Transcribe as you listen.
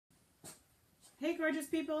Hey gorgeous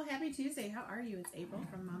people, happy Tuesday. How are you? It's April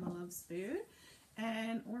from Mama Loves Food.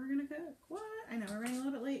 And we're gonna cook. What? I know we're running a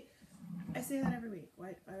little bit late. I say that every week.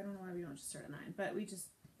 Why? I don't know why we don't just start at 9. But we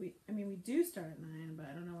do start at 9, but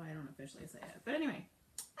I don't know why I don't officially say it. But anyway,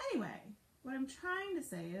 what I'm trying to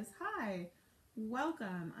say is hi.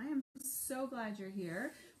 Welcome. I am so glad you're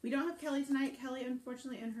here. We don't have Kelly tonight. Kelly,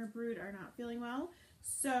 unfortunately, and her brood are not feeling well.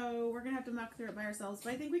 So we're going to have to muck through it by ourselves.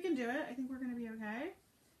 But I think we can do it. I think we're going to be okay.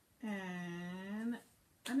 And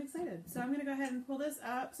I'm excited. So I'm going to go ahead and pull this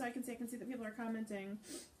up so I can see that people are commenting.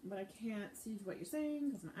 But I can't see what you're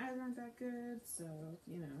saying because my eyes aren't that good. So,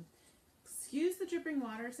 you know. Excuse the dripping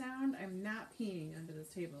water sound. I'm not peeing under this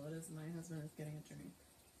table. It is my husband is getting a drink.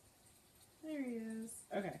 There he is.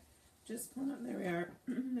 Okay. Just pulling up. There we are.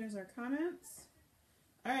 There's our comments.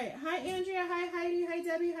 All right. Hi, Andrea. Hi, Heidi. Hi,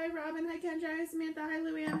 Debbie. Hi, Robin. Hi, Kendra. Hi, Samantha. Hi,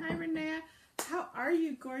 Luann. Hi, Renee. How are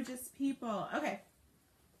you, gorgeous people? Okay.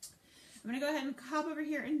 I'm going to go ahead and hop over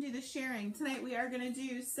here and do the sharing. Tonight we are going to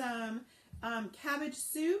do some cabbage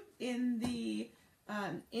soup in the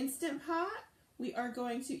Instant Pot. We are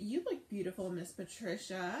going to, you look beautiful, Miss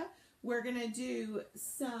Patricia. We're going to do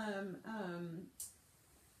some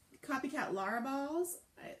copycat Lara balls.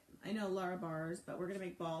 I know Lara bars, but we're going to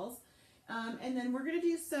make balls. And then we're going to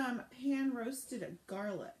do some pan roasted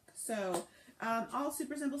garlic. So all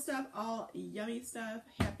super simple stuff, all yummy stuff,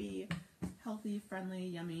 happy, healthy, friendly,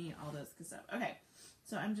 yummy, all those good stuff. Okay,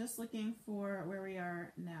 so I'm just looking for where we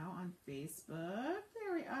are now on Facebook.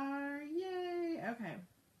 There we are. Yay. Okay.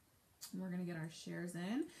 We're going to get our shares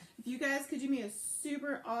in. If you guys could do me a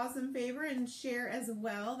super awesome favor and share as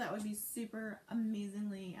well, that would be super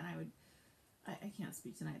amazingly, and I can't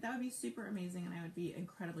speak tonight. That would be super amazing, and I would be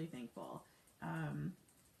incredibly thankful.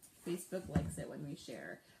 Facebook likes it when we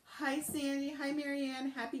share. Hi, Sandy. Hi, Marianne.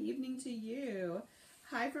 Happy evening to you.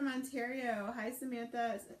 Hi from Ontario. Hi,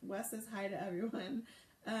 Samantha. Wes says hi to everyone.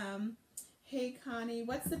 Hey, Connie.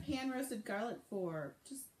 What's the pan roasted garlic for?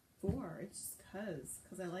 Just for. It's just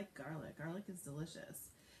because I like garlic. Garlic is delicious.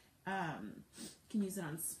 You can use it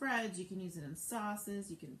on spreads. You can use it in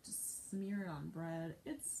sauces. You can just smear it on bread.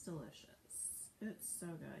 It's delicious. It's so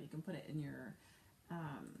good. You can put it in your,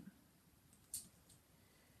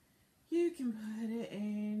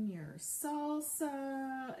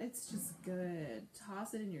 salsa. It's just good.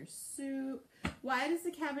 Toss it in your soup. Why does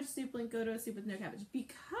the cabbage soup link go to a soup with no cabbage?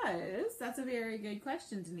 Because that's a very good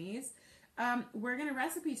question, Denise. We're going to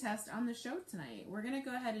recipe test on the show tonight. We're going to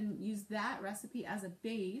go ahead and use that recipe as a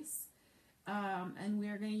base. And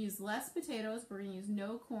we're going to use less potatoes. We're going to use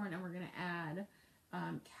no corn. And we're going to add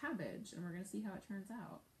cabbage. And we're going to see how it turns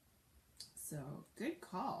out. So, good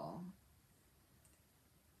call.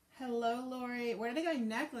 Hello, Lori. Where did I go?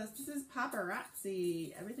 Necklace. This is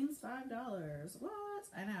paparazzi. Everything's $5. What?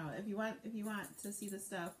 I know. If you want to see the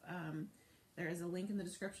stuff, there is a link in the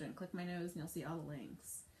description. Click my nose and you'll see all the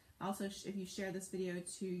links. Also, if you share this video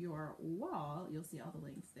to your wall, you'll see all the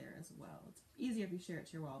links there as well. It's easier if you share it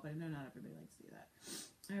to your wall, but I know not everybody likes to do that.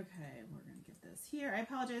 Okay, we're going to get this here. I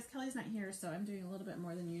apologize. Kelly's not here, so I'm doing a little bit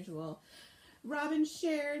more than usual. Robin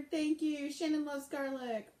shared. Thank you. Shannon loves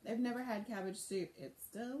garlic. I've never had cabbage soup. It's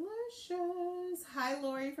delicious. Hi,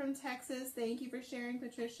 Lori from Texas. Thank you for sharing,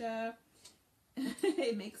 Patricia.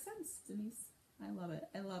 It makes sense, Denise. I love it.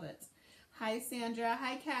 I love it. Hi, Sandra.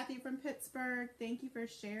 Hi, Kathy from Pittsburgh. Thank you for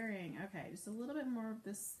sharing. Okay, just a little bit more of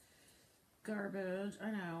this garbage.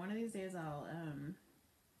 I know. One of these days I'll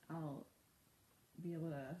be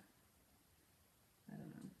able to, I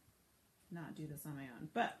don't know, not do this on my own.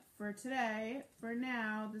 But for today, for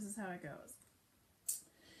now, this is how it goes.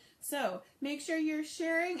 So make sure you're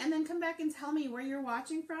sharing and then come back and tell me where you're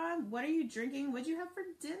watching from. What are you drinking? What'd you have for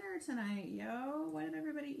dinner tonight, yo? What did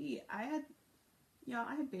everybody eat? I had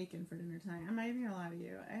bacon for dinner tonight. I'm not even gonna lie to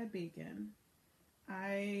you. I had bacon.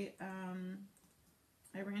 I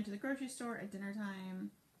ran to the grocery store at dinner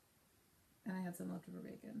time and I had some leftover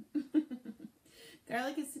bacon.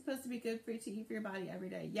 Garlic is supposed to be good for you to eat for your body every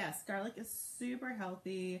day. Yes, garlic is super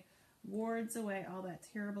healthy. Wards away all that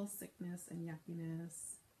terrible sickness and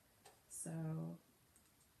yuckiness. So,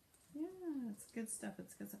 yeah, it's good stuff.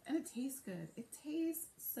 It's good stuff. And it tastes good. It tastes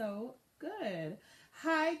so good.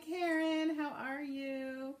 Hi, Karen. How are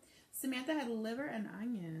you? Samantha had liver and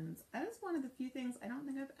onions. That is one of the few things I don't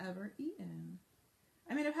think I've ever eaten.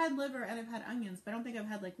 I mean, I've had liver and I've had onions, but I don't think I've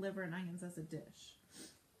had, like, liver and onions as a dish.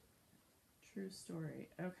 True story.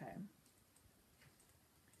 Okay.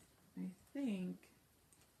 I think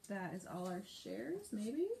that is all our shares,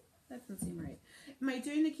 maybe? That doesn't seem right. Am I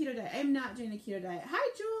doing the keto diet? I'm not doing the keto diet. Hi,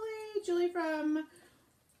 Julie. Julie from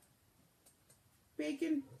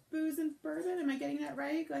Bacon, Booze, and Bourbon. Am I getting that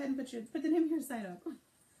right? Go ahead and put the name of your site up.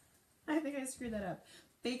 I think I screwed that up.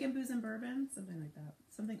 Bacon, booze, and bourbon, something like that.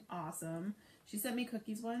 Something awesome. She sent me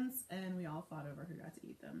cookies once, and we all fought over who got to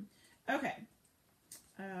eat them. Okay.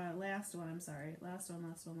 Last one, I'm sorry. Last one.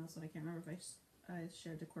 I can't remember if I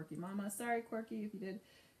shared to Quirky Mama. Sorry, Quirky, if you did.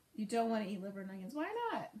 You don't want to eat liver and onions. Why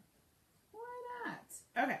not? Why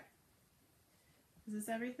not? Okay. Is this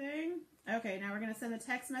everything? Okay, now we're going to send the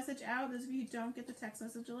text message out. Those of you who don't get the text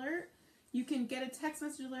message alert, you can get a text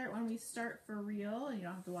message alert when we start for real, and you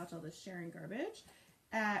don't have to watch all this sharing garbage.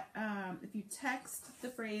 If you text the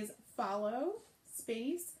phrase follow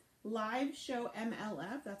space live show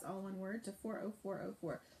MLF, that's all one word, to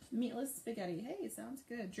 40404. Meatless spaghetti. Hey, sounds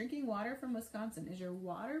good. Drinking water from Wisconsin. Is your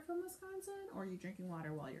water from Wisconsin, or are you drinking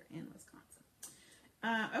water while you're in Wisconsin?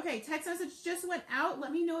 Okay, text message just went out.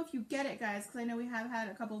 Let me know if you get it, guys, because I know we have had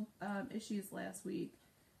a couple issues last week.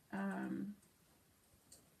 In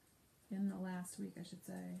the last week, I should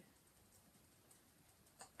say.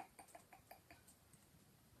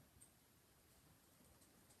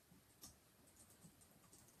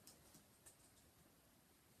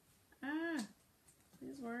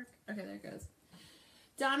 Please work. Okay, there it goes.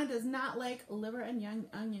 Donna does not like liver and young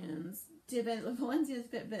onions. Valencia's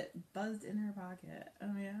Fitbit buzzed in her pocket.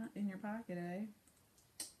 Oh yeah, in your pocket, eh?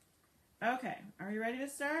 Okay, are you ready to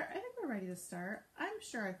start? I think we're ready to start. I'm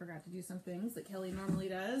sure I forgot to do some things that Kelly normally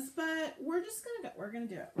does, but we're just gonna go. We're gonna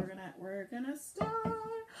do it. We're gonna start.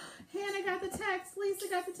 Hannah got the text. Lisa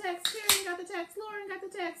got the text. Karen got the text. Lauren got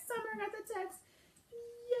the text. Summer got the text.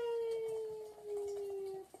 Yay!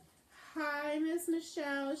 Hi, Miss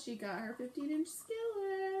Michelle. She got her 15-inch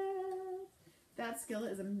skillet. That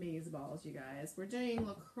skillet is amazeballs, you guys. We're doing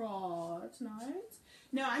LaCroix tonight.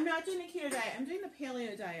 No, I'm not doing the keto diet. I'm doing the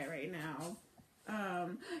paleo diet right now.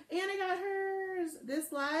 Anna got hers.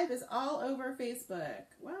 This live is all over Facebook.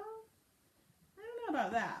 Well, I don't know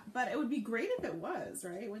about that, but it would be great if it was,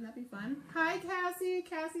 right? Wouldn't that be fun? Hi, Cassie.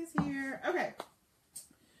 Cassie's here. Okay.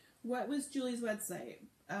 What was Julie's website?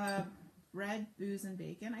 Bread, booze, and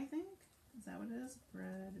bacon, I think. Is that what it is?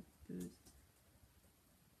 Bread, booze.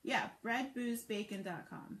 Yeah,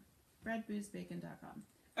 breadboozebacon.com. Breadboozebacon.com.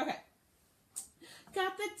 Okay.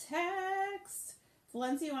 Got the text.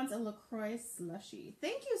 Valencia wants a LaCroix slushie.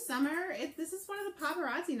 Thank you, Summer. This is one of the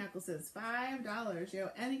paparazzi necklaces. $5, yo.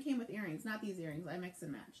 And it came with earrings. Not these earrings. I mixed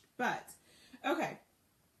and matched. But, okay.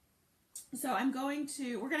 So we're going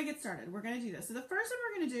to get started. We're going to do this. So the first one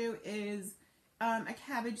we're going to do is a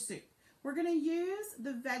cabbage soup. We're going to use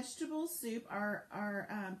the vegetable soup,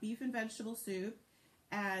 our beef and vegetable soup,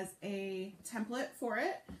 as a template for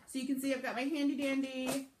it. So you can see I've got my handy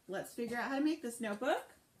dandy. Let's figure out how to make this notebook.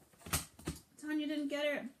 Tanya didn't get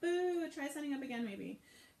it. Boo. Try signing up again, maybe.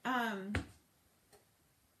 And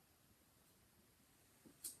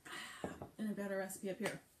I've got a recipe up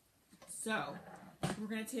here. So we're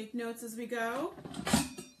going to take notes as we go.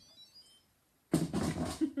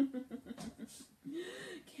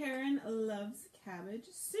 Karen loves cabbage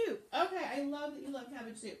soup. Okay, I love that you love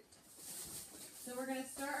cabbage soup. So we're going to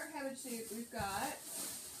start our cabbage soup. We've got,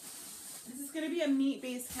 this is going to be a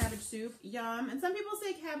meat-based cabbage soup. Yum. And some people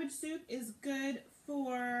say cabbage soup is good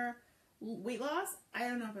for weight loss. I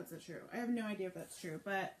don't know if that's true. I have no idea if that's true.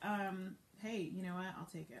 But, hey, you know what? I'll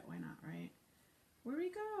take it. Why not, right? Where'd we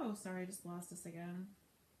go? Sorry, I just lost us again.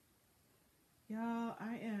 Y'all,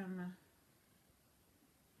 I am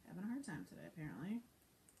having a hard time today, apparently.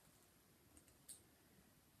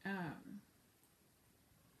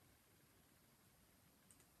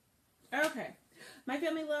 Okay. My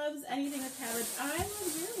family loves anything with cabbage. I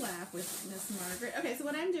love your laugh with Miss Margaret. Okay, so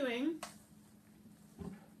what I'm doing,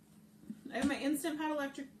 I have my Instant Pot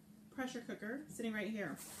electric pressure cooker sitting right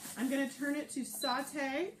here. I'm going to turn it to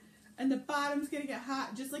saute, and the bottom's going to get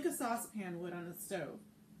hot just like a saucepan would on a stove.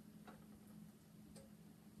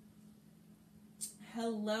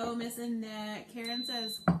 Hello, Miss Annette. Karen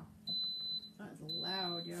says, that's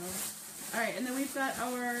loud, yo. All right, and then we've got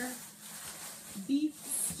our beef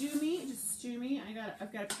stew meat, just stew meat.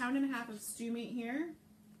 I've got 1.5 pounds of stew meat here.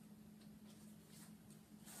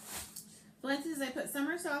 Valencia says I put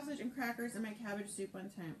summer sausage and crackers in my cabbage soup one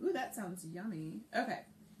time. Ooh, that sounds yummy. Okay,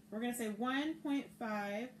 we're gonna say 1.5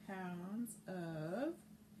 pounds of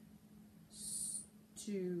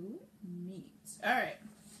stew meat. All right,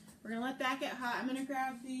 we're gonna let that get hot. I'm gonna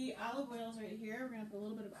grab the olive oils right here. We're gonna put a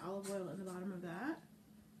little bit of olive oil in the bottom of that,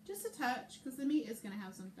 just a touch, because the meat is gonna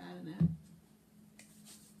have some fat in it.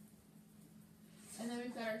 And then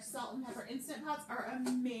we've got our salt and pepper. Instant Pots are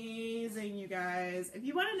amazing, you guys. If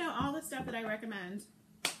you want to know all the stuff that I recommend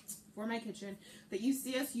for my kitchen that you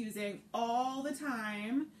see us using all the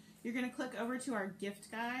time, you're going to click over to our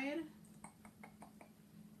gift guide.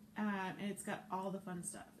 And it's got all the fun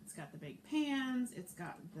stuff. It's got the big pans, it's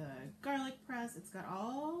got the garlic press, it's got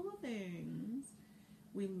all the things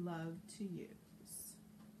we love to use.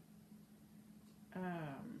 Hold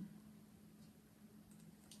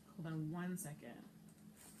on one second.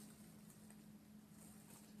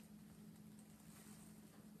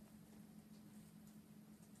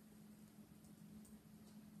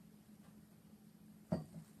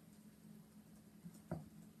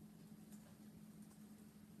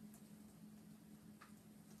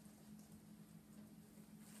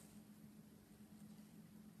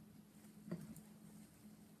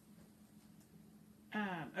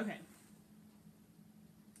 Okay.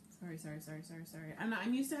 Sorry.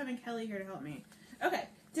 I'm used to having Kelly here to help me. Okay.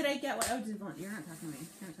 Did I get what? Oh, you're not talking to me.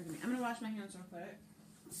 You're not talking to me. I'm gonna wash my hands real quick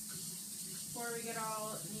before we get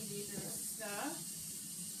all knee deep in this stuff.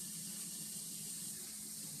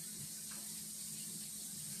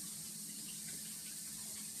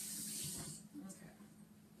 Okay.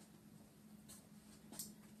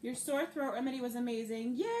 Your sore throat remedy was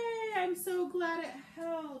amazing. Yay! I'm so glad it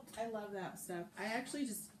helped. I love that stuff. I actually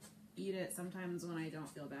just eat it sometimes when I don't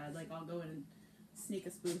feel bad. Like, I'll go in and sneak a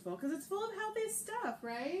spoonful because it's full of healthy stuff,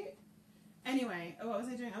 right? Anyway, what was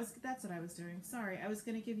I doing? That's what I was doing. Sorry, I was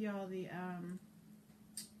going to give you all the,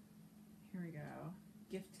 here we go.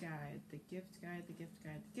 Gift guide, the gift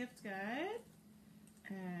guide.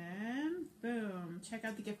 And boom, check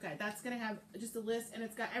out the gift guide. That's going to have just a list, and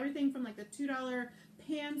it's got everything from like the $2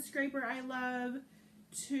 pan scraper I love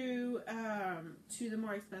to the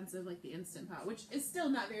more expensive, like the Instant Pot, which is still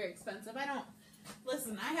not very expensive.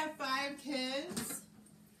 Listen, I have 5 kids.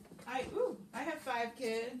 I have 5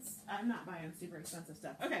 kids. I'm not buying super expensive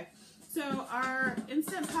stuff. Okay, so our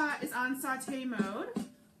Instant Pot is on saute mode.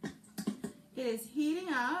 It is heating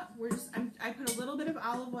up. I put a little bit of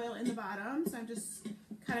olive oil in the bottom, so I'm just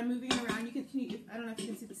kind of moving it around. I don't know if you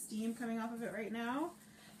can see the steam coming off of it right now.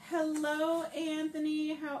 Hello,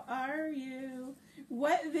 Anthony. How are you?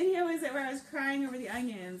 What video is it where I was crying over the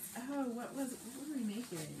onions? Oh, what were we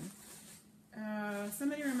making?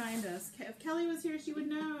 Somebody remind us. If Kelly was here, she would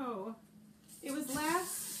know. It was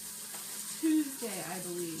last Tuesday, I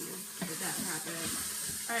believe, that happened.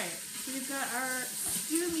 All right, so we've got our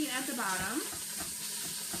stew meat at the bottom.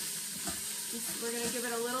 We're going to give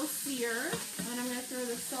it a little sear, and I'm going to throw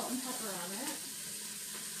the salt and pepper on it.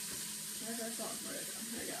 Where's our salt?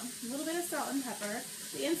 There we go. A little bit of salt and pepper.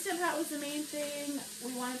 The Instant Pot was the main thing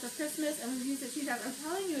we wanted for Christmas, and we've used it 2 times. I'm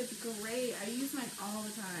telling you, it's great. I use mine all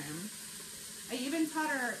the time. I even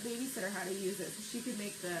taught our babysitter how to use it so she could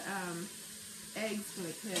make the eggs for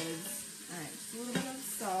the kids. All right, just a little bit of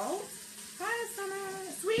salt. Hi, Summer.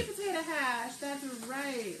 Sweet potato hash. That's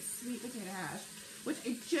right, sweet potato hash, which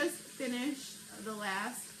I just finished the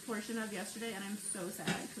last portion of yesterday, and I'm so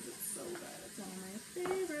sad because it's so good. It's one of my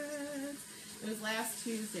favorites. It was last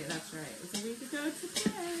Tuesday. That's right. It was a week ago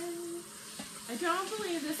today. I don't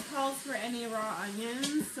believe this calls for any raw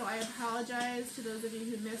onions, so I apologize to those of you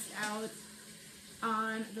who missed out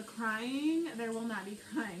on the crying. There will not be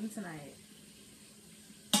crying tonight.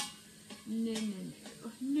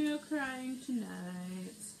 No crying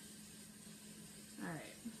tonight.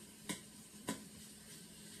 Alright.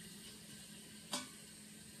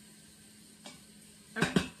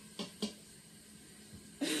 Okay.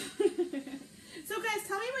 So guys,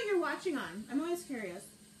 tell me what you're watching on. I'm always curious.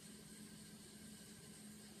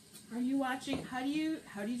 Are you watching, how do you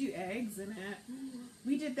do eggs in it?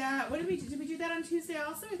 We did that. Did we do that on Tuesday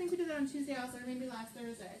also? I think we did that on Tuesday also, or maybe last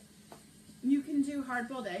Thursday. You can do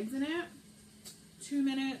hard-boiled eggs in it. 2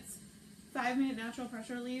 minutes, 5-minute natural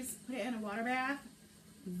pressure release. Put it in a water bath.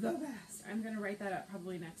 The best. I'm going to write that up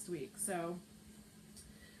probably next week. So,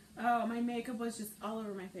 oh, my makeup was just all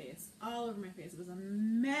over my face. All over my face. It was a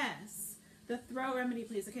mess. The throat remedy,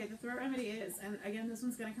 please. Okay, the throat remedy is, and again, this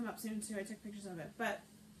one's going to come up soon too. I took pictures of it. But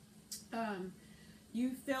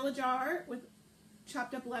you fill a jar with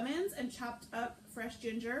chopped up lemons and chopped up fresh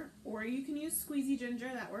ginger, or you can use squeezy ginger,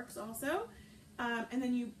 that works also. And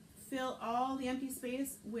then you fill all the empty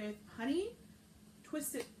space with honey,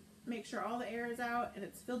 twist it, make sure all the air is out and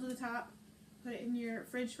it's filled to the top, put it in your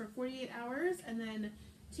fridge for 48 hours, and then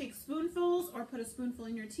take spoonfuls or put a spoonful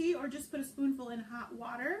in your tea, or just put a spoonful in hot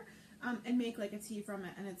water and make like a tea from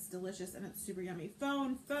it, and it's delicious and it's super yummy.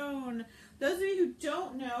 Phone. Those of you who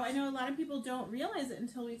don't know, I know a lot of people don't realize it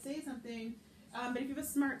until we say something, but if you have a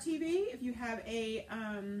smart TV, if you have a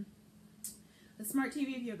smart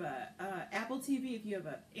TV, if you have a Apple TV, if you have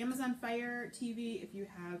an Amazon Fire TV, if you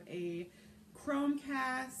have a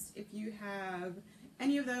Chromecast, if you have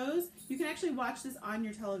any of those, you can actually watch this on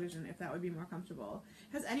your television if that would be more comfortable.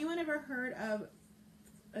 Has anyone ever heard of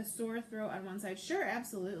a sore throat on one side. Sure,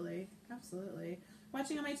 absolutely. Absolutely.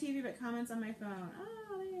 Watching on my TV but comments on my phone.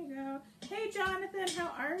 Oh, there you go. Hey, Jonathan, how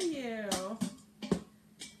are you?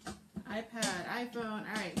 iPad, iPhone.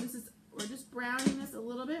 All right, we're just browning this a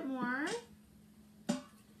little bit more.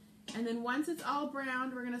 And then once it's all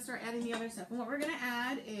browned, we're going to start adding the other stuff. And what we're going to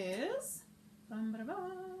add is, we're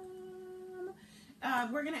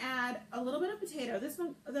going to add a little bit of potato. This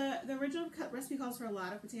one, the original recipe calls for a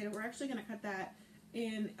lot of potato. We're actually going to cut that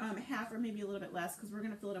in half or maybe a little bit less because we're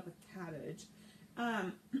going to fill it up with cabbage.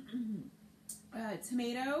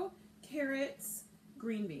 Tomato, carrots,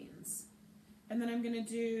 green beans. And then I'm going to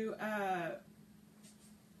do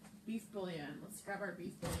beef bouillon. Let's grab our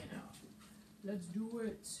beef bouillon out. Let's do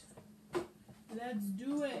it. Let's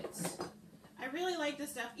do it. I really like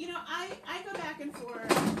this stuff. You know, I go back and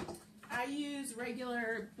forth. I use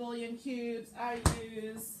regular bouillon cubes. I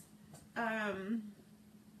use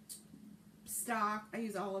stock. I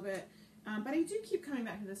use all of it. But I do keep coming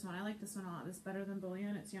back to this one. I like this one a lot. It's better than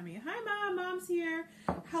bouillon. It's yummy. Hi, Mom. Mom's here.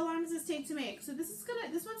 How long does this take to make? So this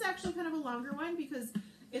one's actually kind of a longer one because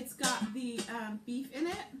it's got the beef in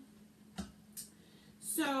it.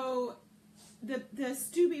 So the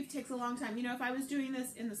stew beef takes a long time. You know, if I was doing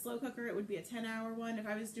this in the slow cooker, it would be a 10-hour one. If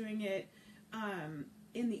I was doing it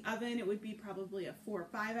in the oven, it would be probably a 4 or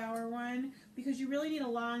 5 hour one because you really need a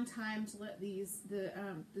long time to let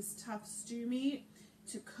this tough stew meat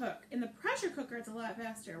to cook. In the pressure cooker, it's a lot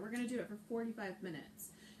faster. We're going to do it for 45 minutes.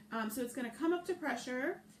 So it's going to come up to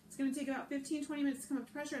pressure. It's going to take about 15-20 minutes to come up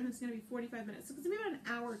to pressure, and it's going to be 45 minutes. So it's going to be about an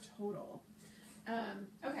hour total.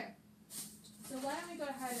 Okay. So why don't we go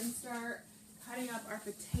ahead and start cutting up our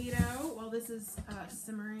potato while this is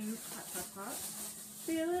simmering. Hot, hot, hot.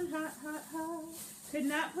 Feeling hot, hot, hot. Could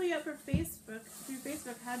not pull you up for Facebook. Through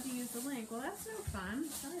Facebook, had to use the link. Well, that's no fun.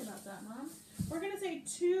 Sorry about that, Mom. We're going to say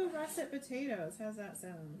 2 russet potatoes. How's that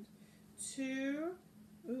sound? 2.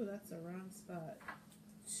 Ooh, that's the wrong spot.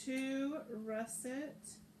 2 russet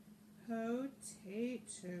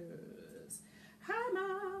potatoes. Hi,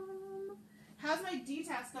 Mom. How's my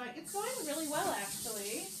detox going? It's going really well,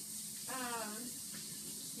 actually.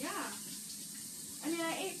 Yeah. I mean,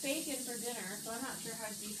 I ate bacon for dinner, so I'm not sure how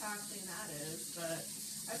detoxing that is, but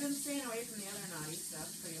I've been staying away from the other naughty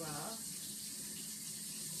stuff pretty well.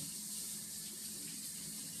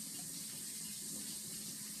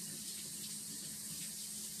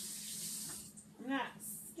 I'm not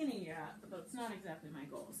skinny yet, but it's not exactly my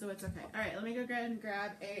goal, so it's okay. All right, let me go ahead and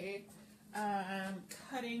grab a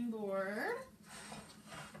cutting board.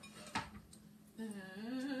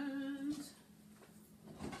 And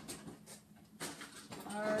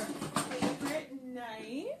our favorite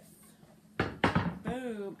knife.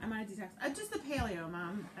 Boom. I'm on a detox. Just the paleo,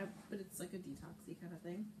 Mom. But it's like a detoxy kind of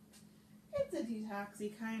thing. It's a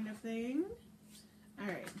detoxy kind of thing.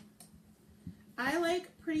 Alright. I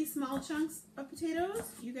like pretty small chunks of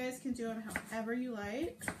potatoes. You guys can do them however you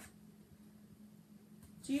like.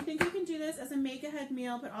 Do you think you can do this as a make-ahead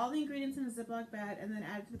meal? Put all the ingredients in a Ziploc bag and then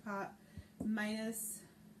add it to the pot, minus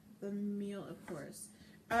the meal, of course.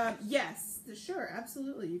 Yes, sure,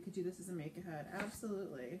 absolutely. You could do this as a make-ahead.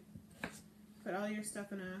 Absolutely. Put all your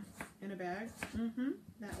stuff in a bag.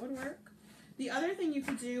 That would work. The other thing you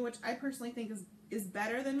could do, which I personally think is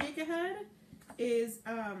better than make-ahead, is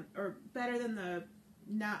or better than the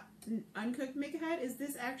not uncooked make-ahead, is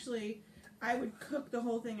this actually. I would cook the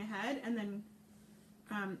whole thing ahead and then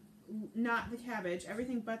not the cabbage,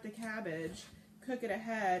 everything but the cabbage. Cook it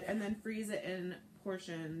ahead and then freeze it in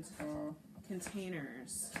portioned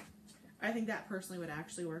containers. I think that personally would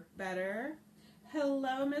actually work better.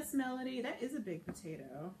 Hello, Miss Melody. That is a big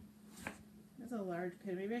potato. That's a large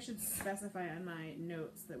potato. Maybe I should specify on my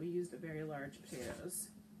notes that we used very large potatoes.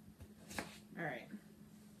 All right.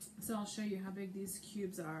 So I'll show you how big these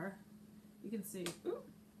cubes are. You can see, ooh,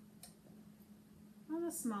 on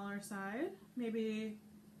the smaller side, maybe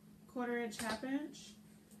 1/4 inch, 1/2 inch.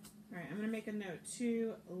 All right, I'm going to make a note.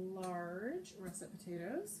 2 large russet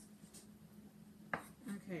potatoes.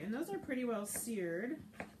 Okay, and those are pretty well seared.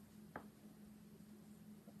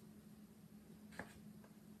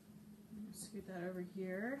 Scoot that over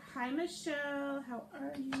here. Hi, Michelle. How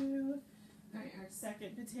are you? All right, our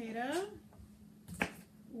second potato.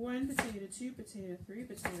 1 potato, 2 potato, 3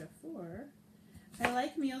 potato, 4. I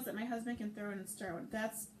like meals that my husband can throw in and start with.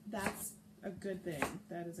 That's a good thing.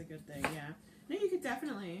 That is a good thing, yeah. No, you could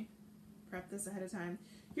definitely prep this ahead of time.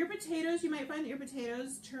 Your potatoes, you might find that your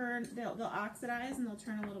potatoes turn, they'll oxidize and they'll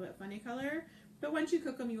turn a little bit funny color. But once you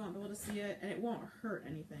cook them, you won't be able to see it, and it won't hurt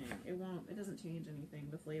anything. It doesn't change anything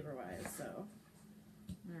the flavor-wise, so.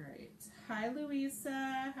 All right. Hi,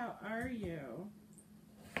 Louisa. How are you?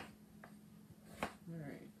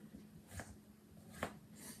 Alright.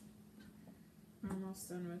 Almost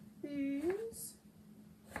done with these.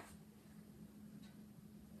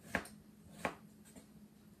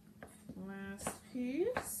 Last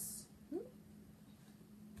piece.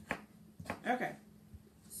 Okay.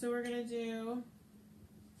 So we're going to do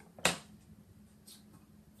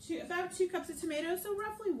about 2 cups of tomatoes, so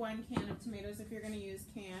roughly 1 can of tomatoes if you're going to use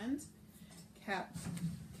canned.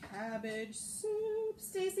 Cabbage soup.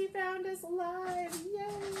 Stacy found us live.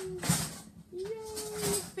 Yay! Yay!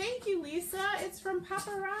 Thank you, Lisa. It's from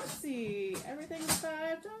Paparazzi. Everything's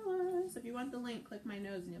 $5. If you want the link, click my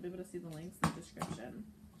nose and you'll be able to see the links in the description.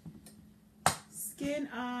 Skin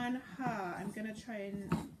on. I'm going to try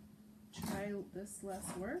this less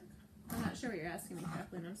work. I'm not sure what you're asking me,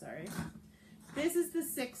 Kathleen. I'm sorry. This is the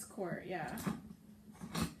 6 quart, yeah.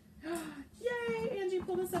 Yay! Angie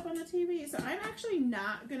pulled this up on the TV. So I'm actually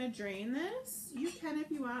not going to drain this. You can if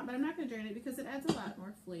you want, but I'm not going to drain it because it adds a lot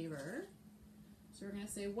more flavor. So we're going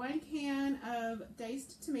to say 1 can of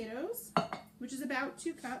diced tomatoes, which is about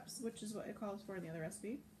 2 cups, which is what it calls for in the other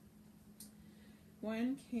recipe.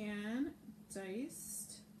 1 can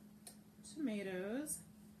diced tomatoes,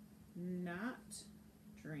 not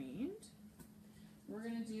drained. We're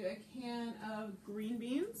going to do a can of green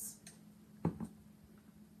beans.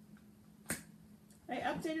 I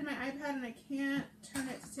updated my iPad and I can't turn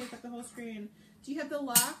it to take up the whole screen. Do you have the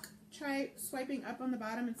lock? Try swiping up on the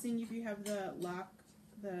bottom and seeing if you have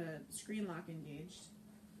the screen lock engaged.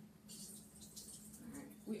 All right.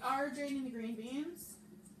 We are draining the green beans.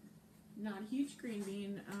 Not a huge green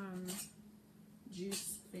bean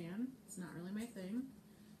juice fan. It's not really my thing.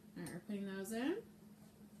 All right, we're putting those in.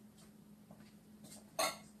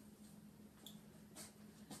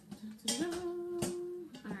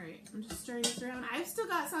 Alright, I'm just stirring this around. I've still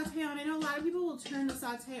got saute on. I know a lot of people will turn the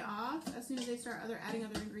saute off as soon as they start adding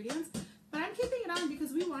other ingredients, but I'm keeping it on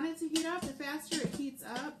because we want it to heat up. The faster it heats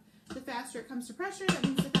up, the faster it comes to pressure. That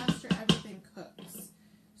means the faster everything cooks.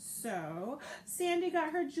 So, Sandy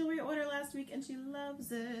got her jewelry order last week and she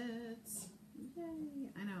loves it.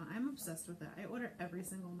 Yay. I know, I'm obsessed with it. I order every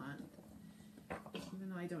single month, even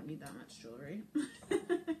though I don't need that much jewelry.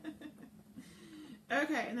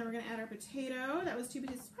 Okay, and then we're going to add our potato. That was 2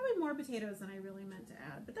 potatoes. Probably more potatoes than I really meant to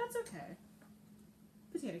add, but that's okay.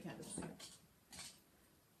 Potato cabbage soup.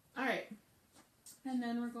 All right. And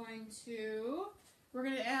then we're going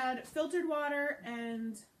to add filtered water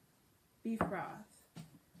and beef broth.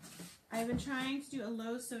 I've been trying to do a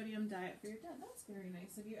low sodium diet for your dad. That's very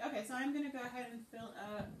nice of you. Okay, so I'm going to go ahead and fill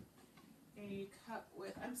up a cup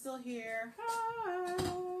with, I'm still here. Hi.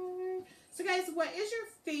 So guys, what is your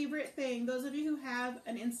favorite thing? Those of you who have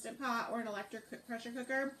an Instant Pot or an electric pressure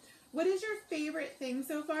cooker, what is your favorite thing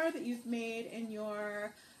so far that you've made in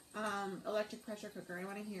your electric pressure cooker? I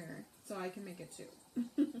want to hear so I can make it too.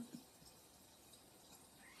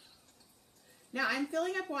 Now I'm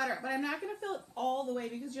filling up water, but I'm not going to fill it all the way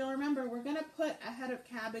because you'll remember we're going to put a head of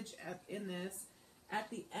cabbage in this at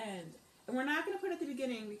the end. And we're not going to put it at the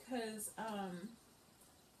beginning because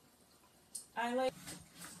I like...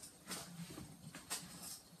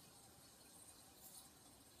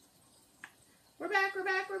 We're back, we're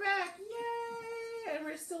back, we're back. Yay! And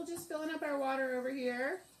we're still just filling up our water over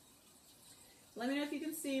here. Let me know if you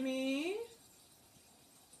can see me.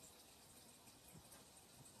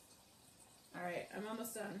 Alright, I'm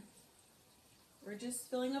almost done. We're just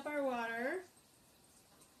filling up our water.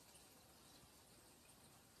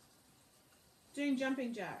 Doing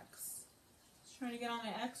jumping jacks. Just trying to get all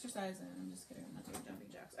my exercise in. I'm just kidding, I'm not doing jumping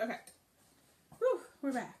jacks. Okay. Whew,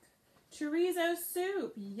 we're back. Chorizo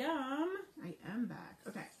soup. Yum. I am back.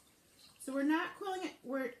 Okay. So we're not quilling it.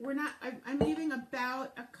 We're not, I'm leaving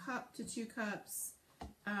about a cup to 2 cups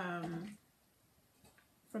from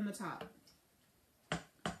the top.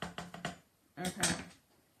 Okay.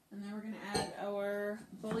 And then we're going to add our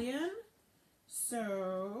bouillon.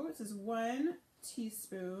 So this is 1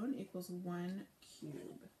 teaspoon equals 1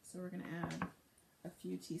 cube. So we're going to add a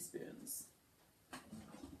few teaspoons.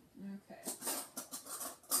 Okay.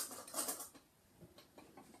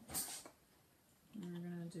 And we're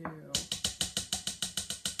going to do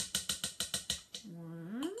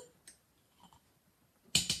 1,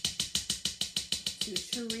 2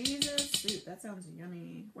 chorizo soup. That sounds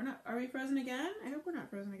yummy. Are we frozen again? I hope we're not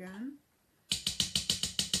frozen again.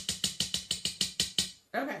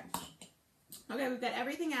 Okay. Okay, we've got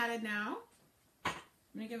everything added now. I'm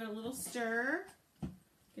going to give it a little stir.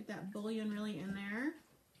 Get that bouillon really in there.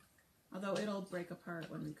 Although it'll break apart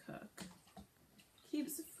when we cook.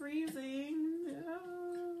 Keeps freezing.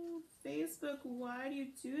 No. Facebook, why do you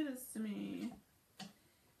do this to me?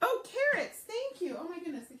 Oh, carrots! Thank you! Oh my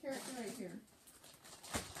goodness, the carrots are right here.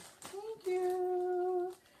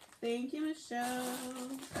 you. Thank you, Michelle.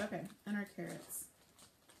 Okay, and our carrots.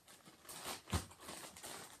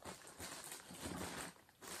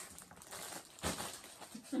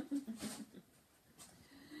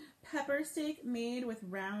 Pepper steak made with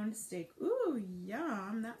round steak. Ooh,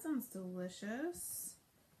 yum. That sounds delicious.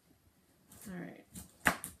 All right.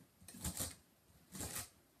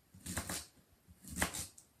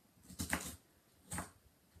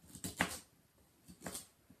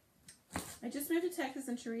 I just moved to Texas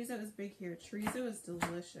and chorizo is big here. Chorizo is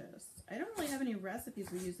delicious. I don't really have any recipes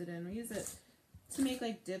we use it in. We use it to make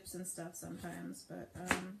like dips and stuff sometimes, but I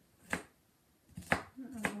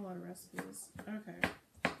don't have a lot of recipes. Okay.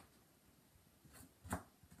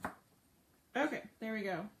 Okay, there we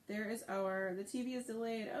go. There is the TV is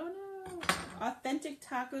delayed. Oh no. Authentic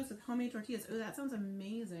tacos with homemade tortillas. Oh, that sounds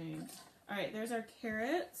amazing. All right, there's our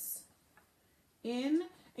carrots in.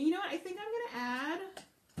 And you know what? I think I'm going to add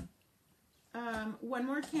one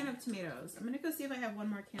more can of tomatoes. I'm going to go see if I have one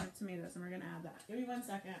more can of tomatoes, and we're going to add that. Give me 1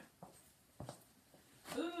 second.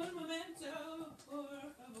 Un momento, por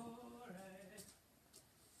favor. All right,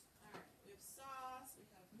 we have sauce, we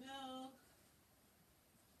have milk.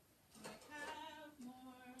 I have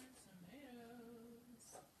more tomatoes.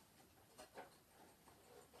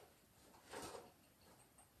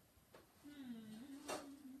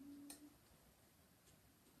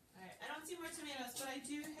 Alright, I don't see more tomatoes, but I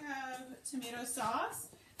do have tomato sauce.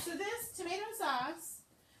 So this tomato sauce,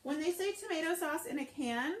 when they say tomato sauce in a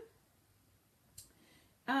can,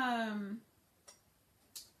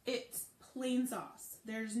 it's plain sauce.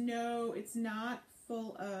 It's not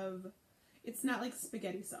full of, it's not like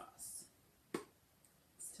spaghetti sauce.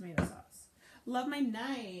 It's tomato sauce. Love my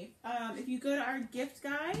knife. If you go to our gift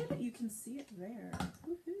guide, you can see it there.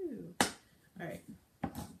 Woohoo. All right.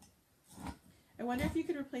 I wonder if you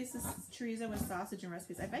could replace this chorizo with sausage in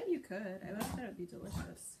recipes. I bet you could. I bet that would be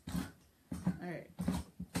delicious. All right.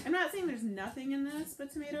 I'm not saying there's nothing in this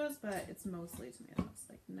but tomatoes, but it's mostly tomatoes,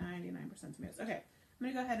 like 99% tomatoes. Okay, I'm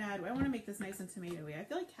going to go ahead and add, I want to make this nice and tomatoey. I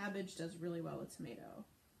feel like cabbage does really well with tomato.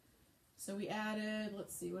 So we added,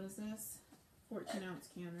 let's see, what is this? 14-ounce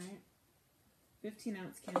can, right?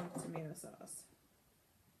 15-ounce can of tomato sauce.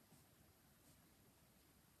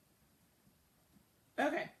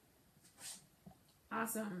 Okay.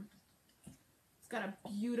 Awesome. It's got a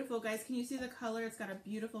beautiful, guys, can you see the color? It's got a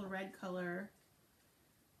beautiful red color.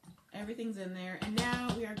 Everything's in there. And now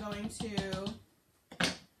we are going to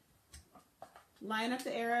line up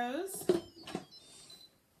the arrows,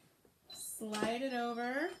 slide it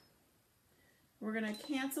over. We're going to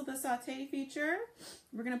cancel the saute feature.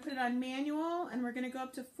 We're going to put it on manual, and we're going to go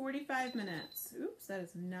up to 45 minutes. Oops, that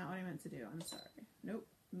is not what I meant to do. I'm sorry. Nope.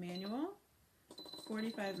 Manual,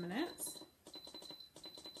 45 minutes.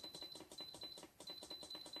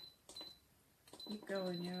 Keep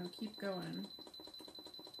going, yo. Keep going.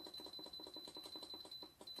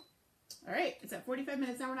 All right, it's at 45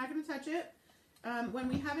 minutes. Now we're not going to touch it. When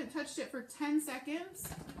we haven't touched it for 10 seconds,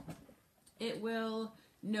 it will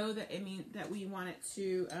know that that we want it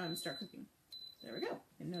to start cooking. There we go.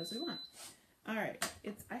 It knows we want. All right.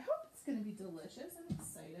 I hope it's going to be delicious. I'm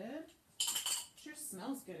excited. Sure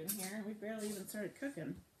smells good in here. We barely even started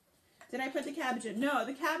cooking. Did I put the cabbage in? No,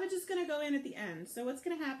 the cabbage is going to go in at the end. So what's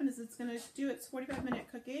going to happen is it's going to do its 45-minute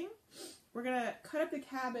cooking. We're going to cut up the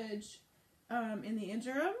cabbage in the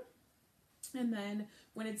interim. And then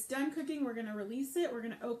when it's done cooking, we're going to release it. We're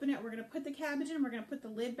going to open it. We're going to put the cabbage in. We're going to put the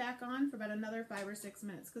lid back on for about another 5 or 6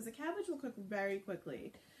 minutes because the cabbage will cook very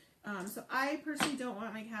quickly. So I personally don't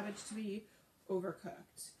want my cabbage to be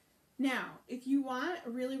overcooked. Now, if you want a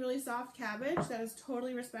really, really soft cabbage, that is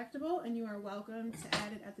totally respectable, and you are welcome to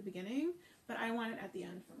add it at the beginning, but I want it at the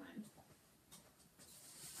end for mine.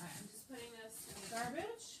 All right, I'm just putting this in the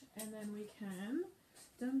garbage, and then we can...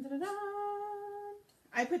 Dun, dun, dun, dun.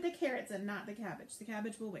 I put the carrots in, not the cabbage. The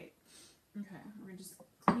cabbage will wait. Okay, we're going to just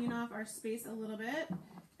clean off our space a little bit,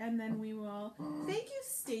 and then we will... Thank you,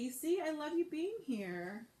 Stacy. I love you being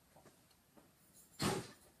here.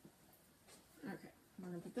 Okay. We're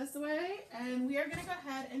going to put this away, and we are going to go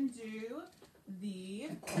ahead and do the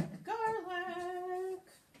garlic.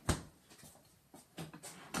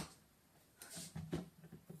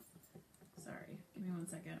 Sorry, give me 1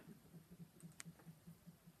 second.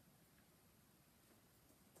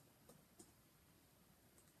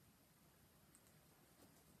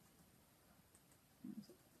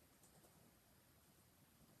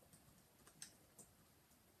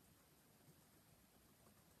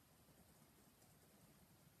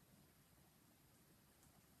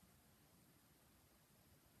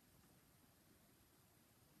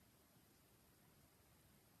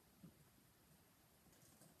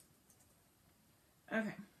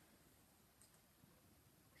 Okay.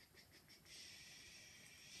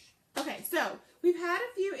 Okay, so we've had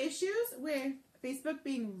a few issues with Facebook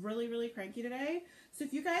being really, really cranky today. So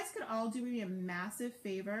if you guys could all do me a massive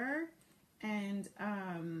favor and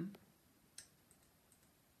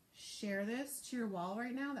share this to your wall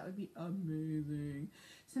right now, that would be amazing.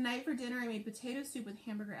 Tonight for dinner, I made potato soup with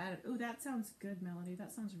hamburger added. Oh, that sounds good, Melody.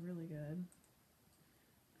 That sounds really good.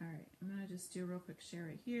 All right, I'm going to just do a real quick share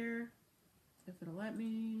right here, if it'll let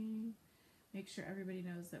me. Make sure everybody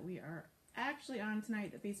knows that we are actually on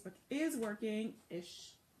tonight, that Facebook is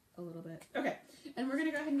working-ish a little bit. Okay, and we're going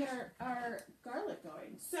to go ahead and get our garlic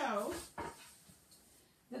going. So,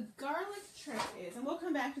 the garlic trick is, and we'll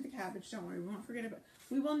come back to the cabbage, don't worry,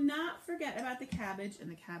 we will not forget about the cabbage and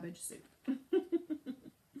the cabbage soup.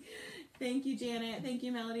 Thank you, Janet. Thank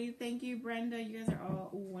you, Melody. Thank you, Brenda. You guys are all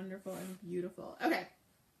wonderful and beautiful. Okay,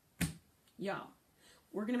 y'all,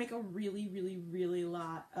 we're going to make a really, really, really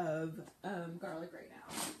lot of garlic right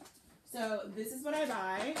now. So this is what I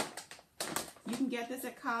buy. You can get this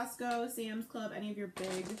at Costco, Sam's Club, any of your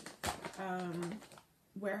big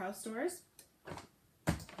warehouse stores.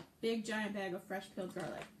 Big giant bag of fresh peeled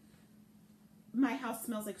garlic. My house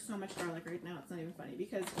smells like so much garlic right now, it's not even funny,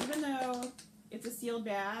 because even though it's a sealed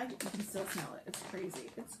bag, you can still smell it. It's crazy.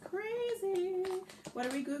 It's crazy. What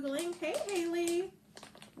are we Googling? Hey, Haley.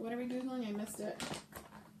 What are we Googling? I missed it.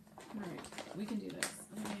 All right, we can do this.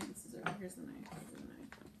 Here's the knife.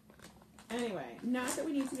 Anyway, not that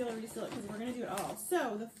we need to be able to reseal it, because we're going to do it all.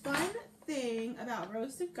 So, the fun thing about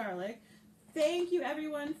roasted garlic, thank you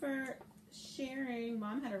everyone for sharing.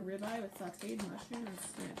 Mom had a ribeye with sauteed mushroom and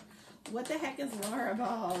spinach. What the heck is Lara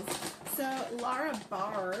balls? So, Lara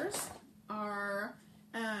bars are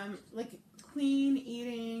like clean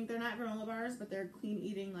eating, they're not granola bars, but they're clean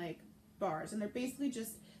eating like bars. And they're basically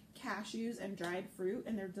just cashews and dried fruit,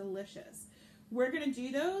 and they're delicious. We're going to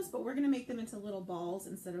do those, but we're going to make them into little balls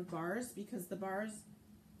instead of bars, because the bars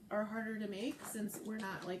are harder to make since we're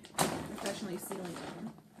not like professionally sealing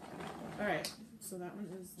them. All right, so that one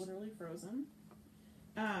is literally frozen.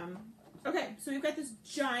 Okay, so we've got this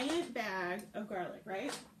giant bag of garlic,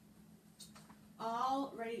 right?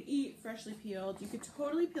 All ready to eat, freshly peeled. You could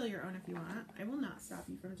totally peel your own if you want. I will not stop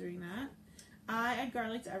you from doing that. I add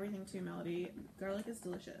garlic to everything too, Melody. Garlic is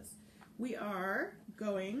delicious. We are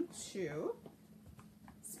going to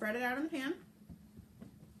spread it out in the pan.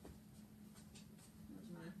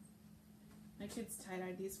 Where's my kids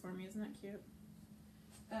tie-dyed these for me. Isn't that cute?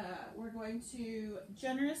 We're going to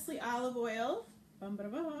generously olive oil.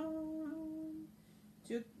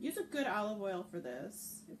 Use a good olive oil for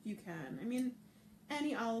this, if you can. I mean,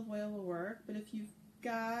 any olive oil will work, but if you've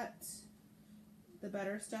got the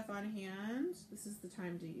better stuff on hand, this is the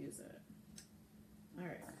time to use it. All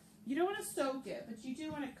right. You don't want to soak it, but you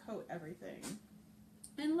do want to coat everything.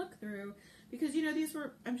 And look through, because you know these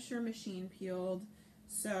were, I'm sure, machine peeled,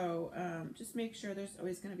 so just make sure there's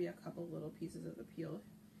always going to be a couple little pieces of the peel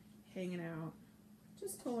hanging out.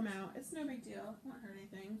 Just pull them out. It's no big deal. It won't hurt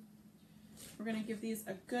anything. We're going to give these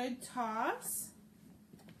a good toss.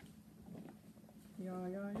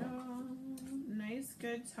 Nice,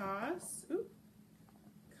 good toss. Ooh.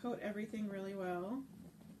 Coat everything really well.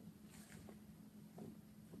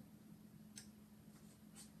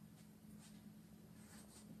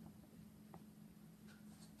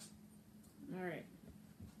 All right.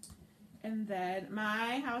 And then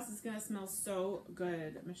my house is going to smell so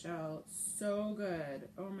good, Michelle. So good.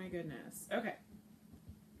 Oh my goodness. Okay.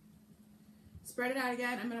 Spread it out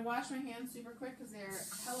again. I'm going to wash my hands super quick because they're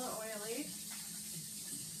hella oily.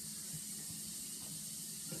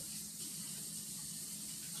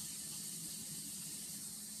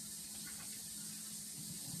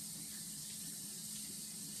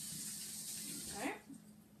 Okay.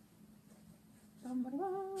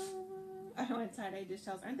 I want tie-dye dish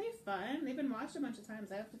towels. Aren't they fun? They've been washed a bunch of times.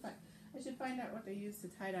 I should find out what they use to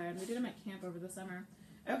tie-dye. We did them at camp over the summer.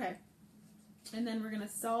 Okay. And then we're going to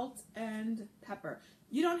salt and pepper.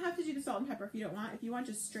 You don't have to do the salt and pepper if you don't want. If you want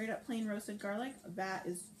just straight up plain roasted garlic, that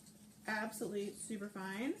is absolutely super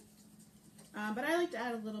fine. But I like to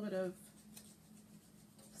add a little bit of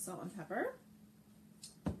salt and pepper.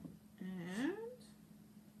 And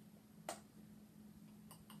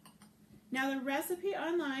now the recipe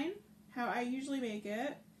online, how I usually make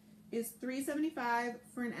it, is $3.75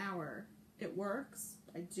 for an hour. It works.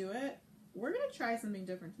 I do it. We're going to try something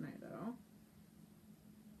different tonight, though.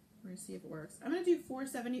 We're going to see if it works. I'm going to do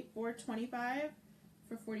 $4.25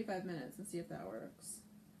 for 45 minutes and see if that works.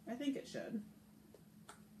 I think it should.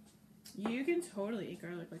 You can totally eat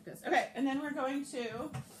garlic like this. Okay, and then we're going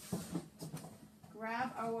to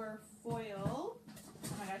grab our foil.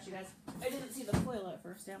 Oh my gosh, you guys. I didn't see the foil at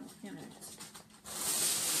first, damn panicked.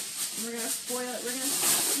 We're gonna foil it, we're gonna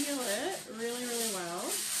seal it really, really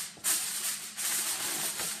well.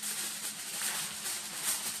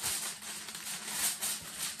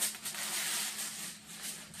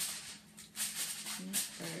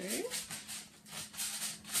 Okay.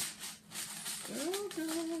 So good.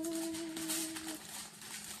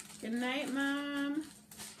 Good night, Mom.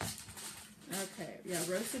 Okay, yeah,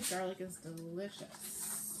 roasted garlic is delicious.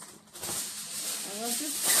 I love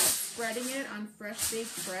just spreading it on fresh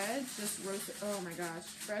baked bread. Just roasted, oh my gosh,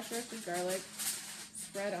 fresh roasted garlic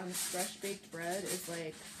spread on fresh baked bread is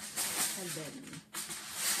like heaven.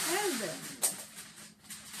 Heaven.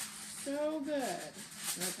 So good.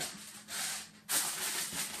 Okay.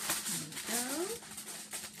 There we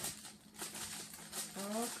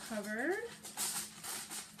go. All covered.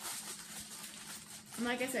 And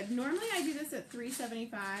like I said, normally I do this at $3.75,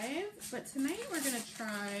 but tonight we're going to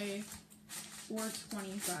try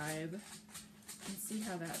 $4.25 and see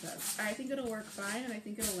how that does. I think it'll work fine, and I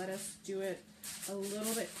think it'll let us do it a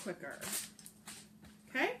little bit quicker.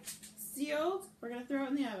 Okay? Sealed. We're going to throw it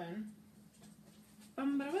in the oven.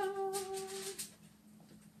 Bum-ba-da-bum.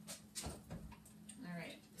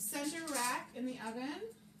 Alright. Center rack in the oven,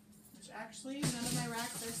 which actually none of my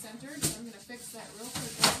racks are centered, so I'm going to fix that real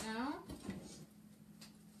quick right now.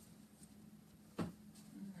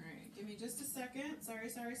 Give me just a second. Sorry.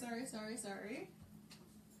 That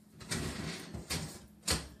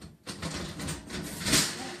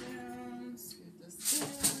down, scoot this in.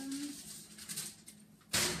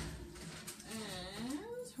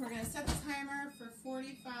 And we're going to set the timer for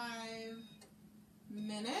 45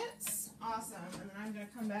 minutes. Awesome. And then I'm going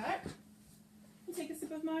to come back and take a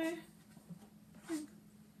sip of my drink.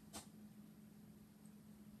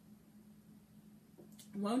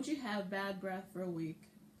 Won't you have bad breath for a week?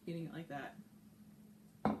 Eating it like that.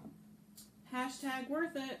 Hashtag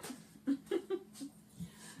worth it.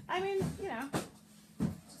 I mean, you know,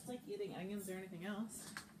 just like eating onions or anything else.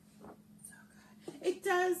 So good.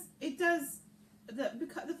 It does,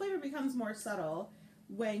 the flavor becomes more subtle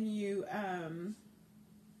when you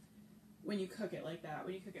cook it like that,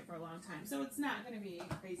 when you cook it for a long time. So it's not going to be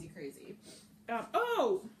crazy.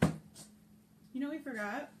 Oh! You know we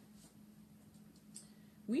forgot?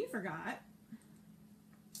 We forgot.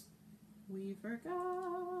 Where's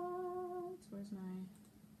my...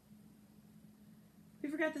 We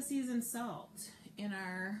forgot the seasoned salt in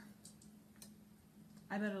our...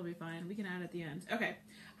 I bet it'll be fine. We can add it at the end. Okay.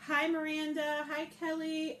 Hi, Miranda. Hi,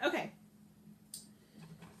 Kelly. Okay.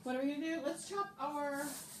 What are we going to do? Let's chop our...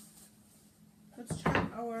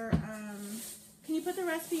 Can you put the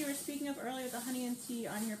recipe you were speaking of earlier with the honey and tea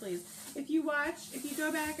on here, please? If you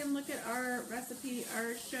go back and look at our recipe,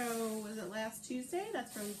 our show, was it last Tuesday?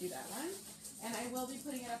 That's where we do that one. And I will be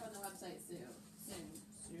putting it up on the website soon.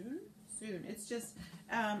 It's just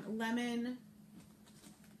lemon,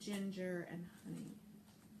 ginger, and honey.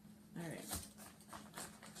 All right.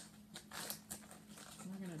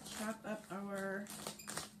 We're going to chop up our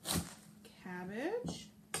cabbage.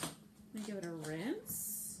 Let me give it a rinse.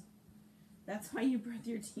 That's why you brush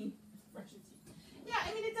your teeth. Yeah,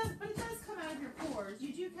 I mean, it does come out of your pores.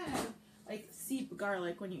 You do kind of like seep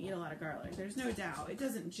garlic when you eat a lot of garlic. There's no doubt. It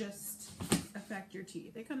doesn't just affect your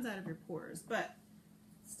teeth. It comes out of your pores, but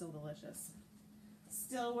it's still delicious.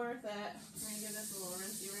 Still worth it. We're going to give this a little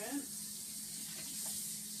rinsey rinse.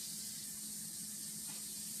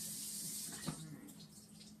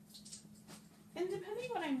 And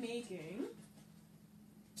depending what I'm making,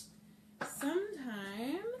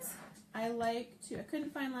 sometimes I like to, I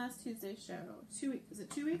couldn't find last Tuesday's show. Was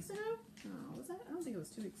it 2 weeks ago? Oh, was that? I don't think it was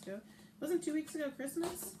 2 weeks ago. Wasn't 2 weeks ago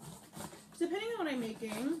Christmas? Depending on what I'm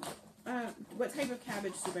making, what type of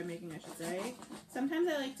cabbage soup I'm making, I should say. Sometimes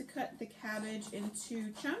I like to cut the cabbage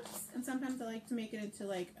into chunks, and sometimes I like to make it into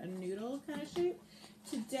like a noodle kind of shape.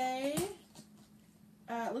 Today,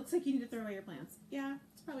 looks like you need to throw away your plants. Yeah,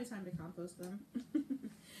 it's probably time to compost them.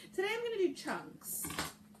 Today I'm going to do chunks,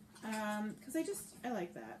 because I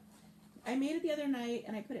like that. I made it the other night,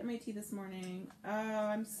 and I put it in my tea this morning. Oh,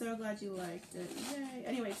 I'm so glad you liked it. Yay.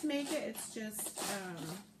 Anyway, to make it, it's just,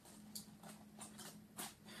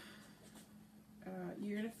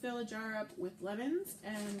 you're going to fill a jar up with lemons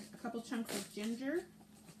and a couple chunks of ginger.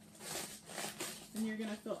 And you're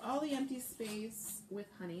going to fill all the empty space with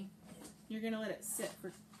honey. You're going to let it sit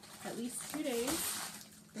for at least 2 days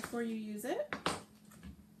before you use it.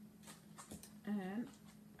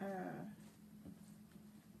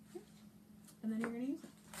 And then you're going to use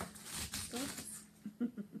it.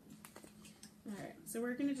 Alright, so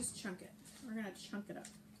we're going to just chunk it. We're going to chunk it up.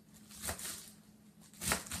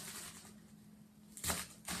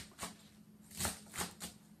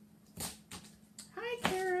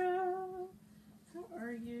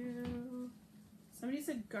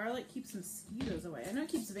 garlic keeps mosquitoes away. I know it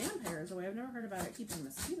keeps vampires away. I've never heard about it keeping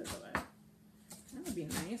mosquitoes away. That would be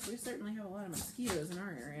nice. We certainly have a lot of mosquitoes in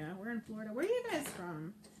our area. We're in Florida. Where are you guys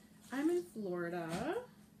from? I'm in Florida.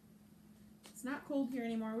 It's not cold here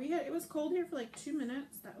anymore. It was cold here for like 2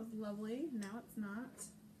 minutes. That was lovely. Now it's not.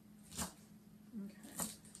 Okay.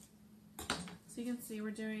 So you can see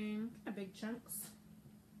we're doing big chunks.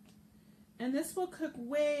 And this will cook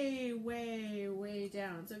way, way, way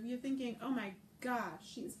down. So if you're thinking, oh my gosh,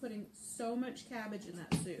 she's putting so much cabbage in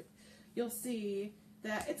that soup, you'll see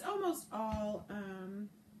that it's almost all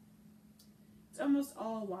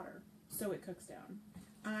water, so it cooks down.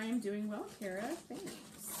 I'm doing well, Kara. Thanks.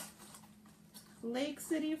 Lake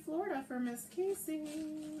City, Florida for Miss Casey.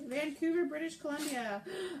 Vancouver, British Columbia.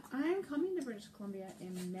 I'm coming to British Columbia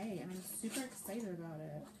in May, and I'm super excited about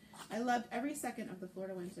it. I loved every second of the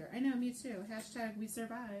Florida winter. I know, me too. Hashtag we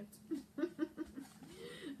survived.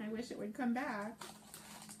 I wish it would come back.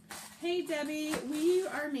 Hey, Debbie. We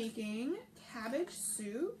are making cabbage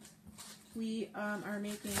soup. We are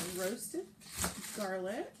making roasted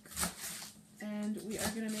garlic. And we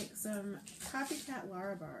are going to make some copycat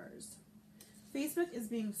Lara bars. Facebook is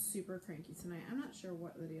being super cranky tonight. I'm not sure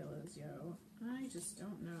what the deal is, yo. I just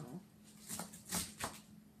don't know.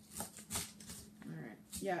 Alright.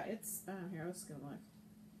 Yeah, it's, here, I was going to look.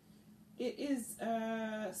 It is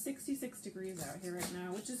 66 degrees out here right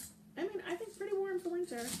now, which is, I mean, I think pretty warm for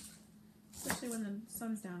winter. Especially when the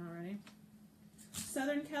sun's down already.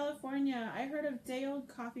 Southern California. I heard of day-old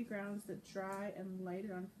coffee grounds that dry and light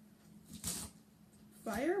it on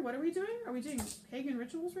fire? What are we doing? Are we doing pagan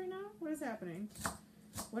rituals right now? What is happening?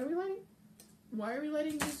 What are we lighting? Why are we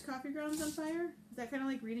lighting these coffee grounds on fire? Is that kind of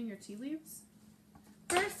like reading your tea leaves?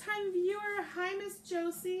 First time viewer. Hi, Miss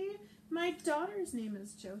Josie. My daughter's name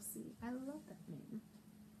is Josie. I love that name.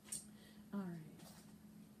 Alright.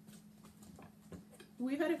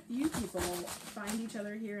 We've had a few people find each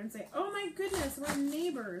other here and say, oh my goodness, we're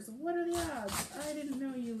neighbors. What are the odds? I didn't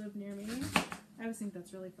know you lived near me. I always think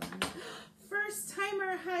that's really fun. First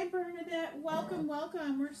timer. Hi, Bernadette. Welcome,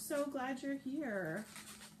 welcome. We're so glad you're here.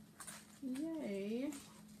 Yay.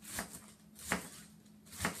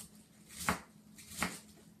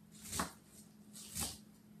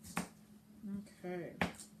 Okay.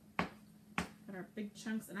 Got our big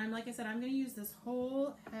chunks. And like I said, I'm going to use this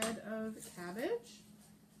whole head of cabbage.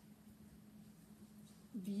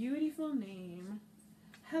 Beautiful name.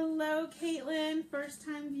 Hello, Caitlin. First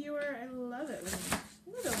time viewer. I love it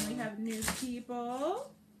when we have new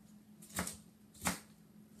people.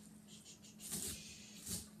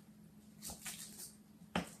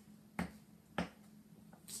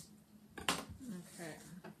 Okay.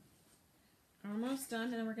 Almost done,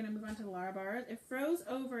 and then we're going to move on to the Lara bars. It froze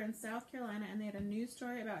over in South Carolina, and they had a news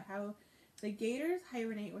story about how the gators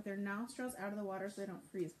hibernate with their nostrils out of the water so they don't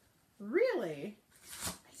freeze. Really?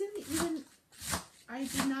 I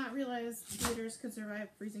did not realize gators could survive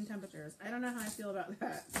freezing temperatures. I don't know how I feel about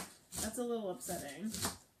that. That's a little upsetting.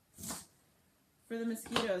 For the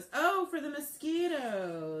mosquitoes. Oh, for the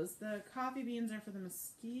mosquitoes. The coffee beans are for the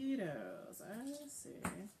mosquitoes. I see.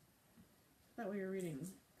 I thought we were reading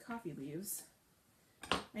coffee leaves.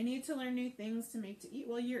 I need to learn new things to make to eat.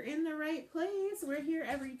 Well, you're in the right place. We're here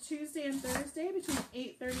every Tuesday and Thursday between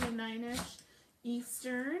 8:30 and 9-ish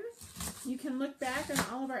Eastern. You can look back on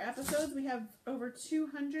all of our episodes. We have over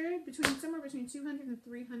 200, somewhere between 200 and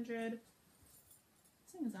 300. This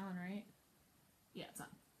thing is on, right? Yeah, it's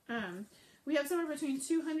on. We have somewhere between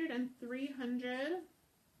 200 and 300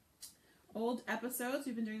 old episodes.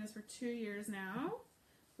 We've been doing this for 2 years now.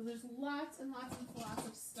 So there's lots and lots and lots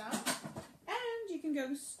of stuff. And you can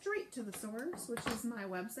go straight to the source, which is my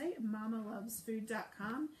website,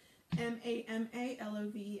 mamalovesfood.com.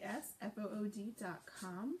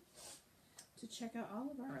 MAMALOVESFOOD.com to check out all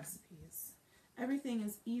of our recipes. Everything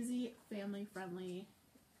is easy, family friendly,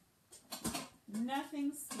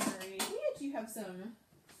 nothing scary. We do have a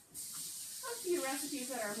few recipes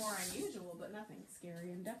that are more unusual, but nothing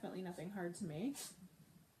scary and definitely nothing hard to make.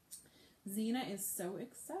 Zena is so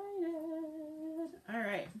excited. All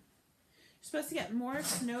right. You're supposed to get more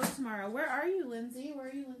snow tomorrow. Where are you, Lindsay? Where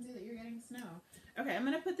are you, Lindsay, that you're getting snow? Okay, I'm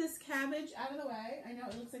going to put this cabbage out of the way. I know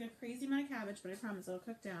it looks like a crazy amount of cabbage, but I promise it'll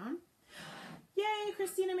cook down. Yay,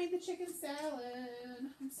 Christina made the chicken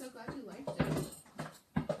salad. I'm so glad you liked it.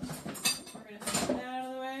 We're going to put that out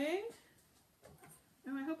of the way.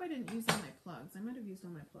 Oh, I hope I didn't use all my plugs. I might have used all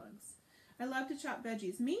my plugs. I love to chop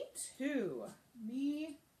veggies. Me too.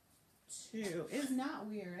 Me too. It's not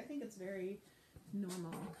weird. I think it's very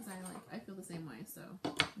normal because I feel the same way, so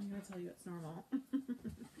I'm going to tell you it's normal.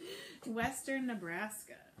 Western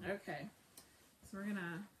Nebraska. Okay. So we're going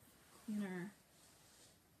to clean our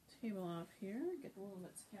table off here. Get the little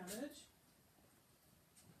bits of cabbage.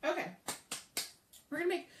 Okay. We're going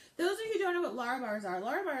to make, those of you who don't know what Larabars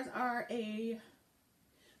are a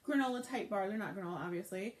granola type bar. They're not granola,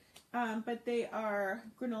 obviously, but they are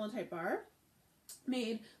granola type bar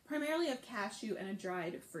made primarily of cashew and a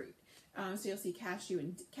dried fruit. So you'll see cashew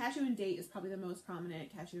and date is probably the most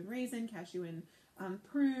prominent. Cashew and raisin, cashew and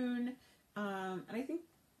prune, and I think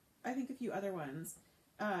a few other ones.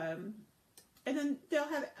 And then they'll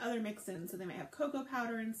have other mix-ins. So they might have cocoa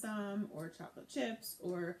powder in some, or chocolate chips,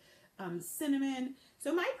 or cinnamon.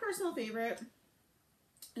 So my personal favorite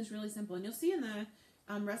is really simple, and you'll see in the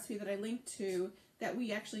recipe that I linked to that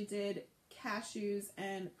we actually did cashews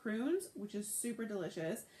and prunes, which is super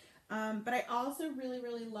delicious. But I also really,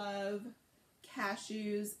 really love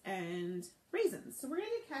cashews and raisins. So we're going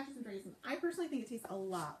to do cashews and raisins. I personally think it tastes a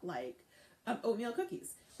lot like oatmeal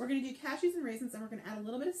cookies. We're going to do cashews and raisins, and we're going to add a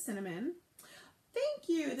little bit of cinnamon. Thank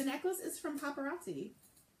you. The necklace is from Paparazzi.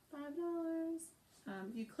 $5.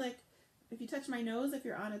 If you touch my nose, if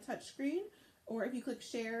you're on a touch screen, or if you click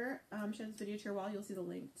share this video to your wall, you'll see the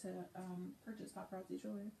link to purchase Paparazzi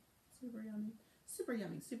jewelry. Super yummy. Super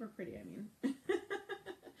yummy. Super pretty, I mean.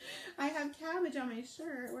 I have cabbage on my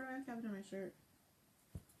shirt. Where do I have cabbage on my shirt?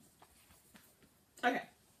 Okay.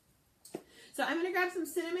 So I'm going to grab some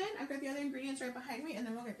cinnamon. I've got the other ingredients right behind me, and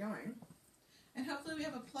then we'll get going. And hopefully we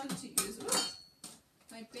have a plug to use. Ooh,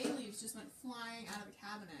 my bay leaves just went flying out of the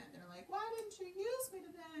cabinet. They're like, why didn't you use me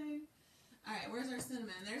today? All right, where's our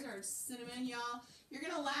cinnamon? There's our cinnamon, y'all. You're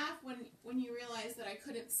going to laugh when you realize that I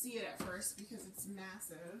couldn't see it at first because it's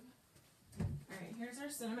massive. All right, here's our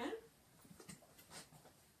cinnamon.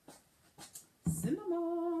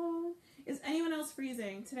 Cinnamon. Is anyone else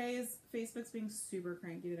freezing? Facebook's being super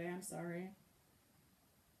cranky today. I'm sorry.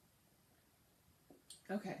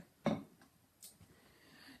 Okay.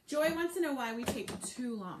 Joy wants to know why we take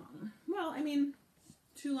too long. Well, I mean,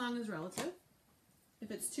 too long is relative. If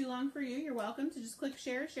it's too long for you, you're welcome to just click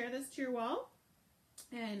share this to your wall,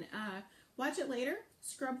 and watch it later,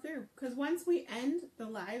 scrub through. Because once we end the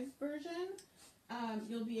live version,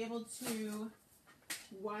 you'll be able to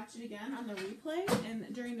watch it again on the replay,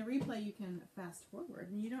 and during the replay you can fast forward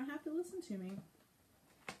and you don't have to listen to me.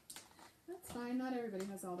 That's fine, not everybody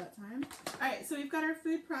has all that time. Alright, so we've got our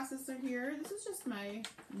food processor here. This is just my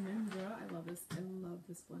Ninja. I love this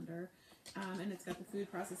blender. And it's got the food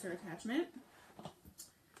processor attachment.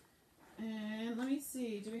 And let me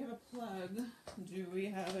see, do we have a plug? Do we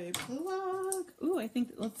have a plug? Ooh, I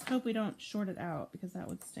think, let's hope we don't short it out, because that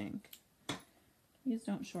would stink. Please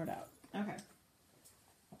don't short out. Okay.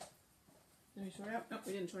 Did we short out? Nope,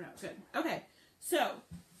 we didn't short out. Good. Okay, so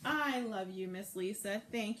I love you, Miss Lisa.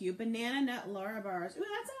 Thank you. Banana nut Larabars. Ooh,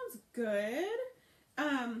 that sounds good.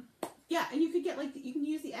 Yeah, and you could get you can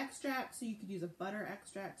use the extract, so you could use a butter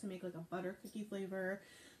extract to make like a butter cookie flavor.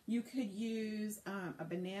 You could use a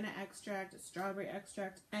banana extract, a strawberry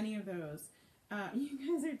extract, any of those. You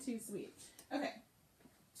guys are too sweet. Okay.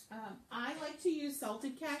 I like to use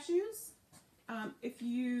salted cashews. If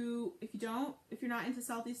you're not into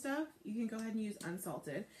salty stuff, you can go ahead and use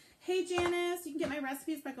unsalted. Hey Janice, you can get my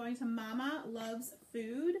recipes by going to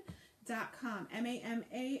mamalovesfood.com.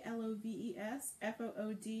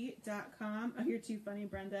 MAMALOVESFOOD.com. Oh, you're too funny,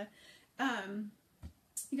 Brenda.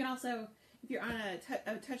 You can also, if you're on a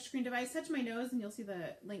touchscreen device, touch my nose and you'll see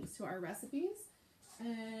the links to our recipes.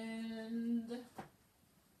 And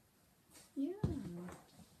yeah,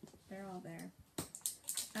 they're all there.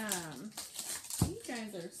 You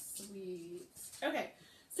guys are sweet. Okay,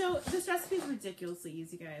 so this recipe is ridiculously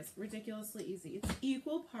easy, guys. Ridiculously easy. It's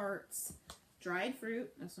equal parts dried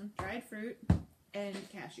fruit, this one, dried fruit, and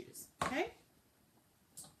cashews. Okay?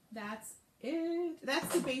 That's it. That's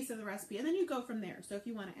the base of the recipe. And then you go from there. So if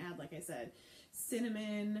you want to add, like I said,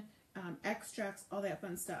 cinnamon, extracts, all that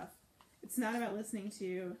fun stuff. It's not about listening to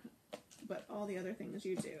you, but all the other things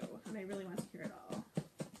you do. And I really want to hear it all.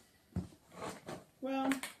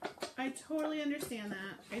 Well, I totally understand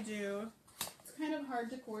that. I do. It's kind of hard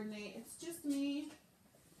to coordinate. It's just me.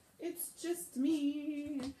 It's just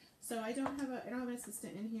me. So I don't have an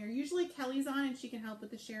assistant in here. Usually Kelly's on and she can help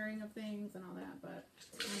with the sharing of things and all that, but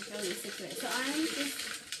Kelly's sick today. So I'm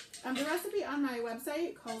just the recipe on my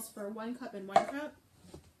website calls for 1 cup and 1 cup.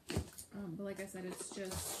 But like I said, it's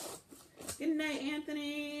just good night,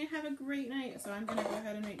 Anthony. Have a great night. So I'm gonna go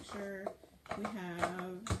ahead and make sure we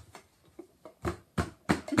have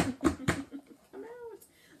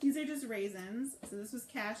These are just raisins. So this was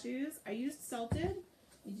cashews. I used salted.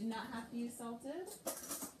 You do not have to use salted.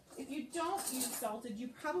 If you don't use salted, you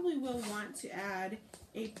probably will want to add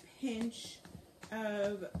a pinch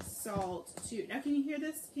of salt to. Now, can you hear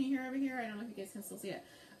this? Can you hear over here? I don't know if you guys can still see it.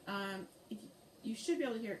 You should be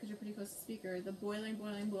able to hear it because you're pretty close to the speaker. The boiling,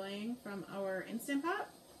 boiling, boiling from our Instant Pot.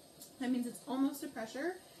 That means it's almost to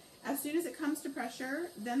pressure. As soon as it comes to pressure,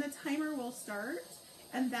 then the timer will start,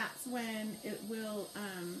 and that's when it will,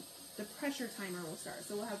 the pressure timer will start.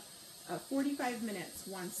 So we'll have 45 minutes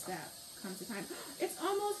once that comes to time. It's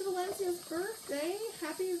almost Valencia's birthday.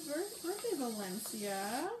 Happy birthday,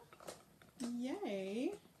 Valencia.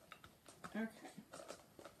 Yay. Okay.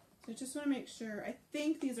 So I just want to make sure. I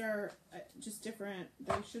think these are just different.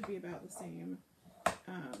 They should be about the same.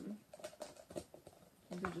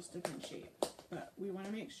 They're just different shapes. But we want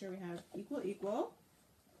to make sure we have equal.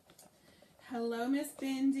 Hello, Miss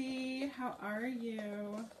Bindi. How are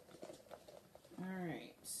you? All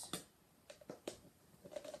right.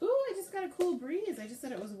 Ooh, I just got a cool breeze. I just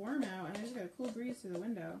said it was warm out, and I just got a cool breeze through the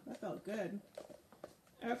window. That felt good.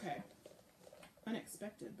 Okay.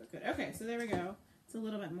 Unexpected, but good. Okay, so there we go. It's a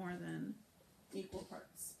little bit more than equal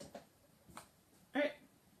parts. All right.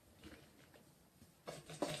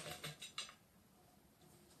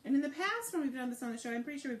 And in the past, when we've done this on the show, I'm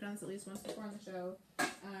pretty sure we've done this at least once before on the show,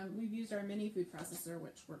 we've used our mini food processor,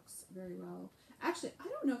 which works very well. Actually, I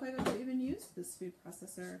don't know if I've ever even used this food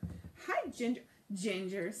processor. Hi, Ginger.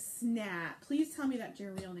 Ginger Snap. Please tell me that's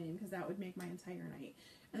your real name, because that would make my entire night.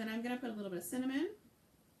 And then I'm going to put a little bit of cinnamon.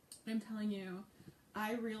 I'm telling you,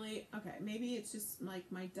 I really, okay, maybe it's just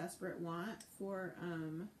like my desperate want for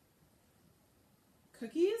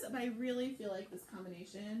cookies, but I really feel like this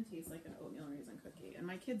combination tastes like an oatmeal raisin cookie, and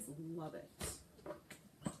my kids love it.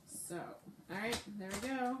 So, all right, there we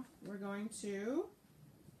go. We're going to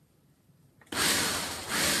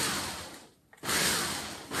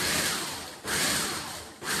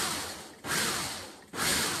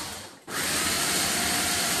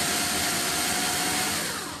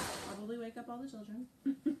probably wake up all the children.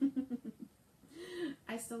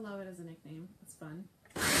 I still love it as a nickname. It's fun.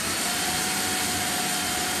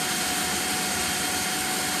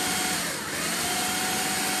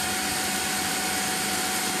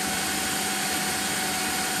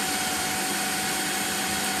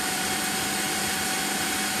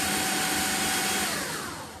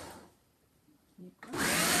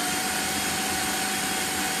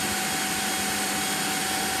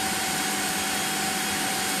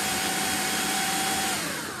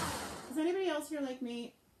 Like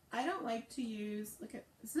me, I don't like to use, look at,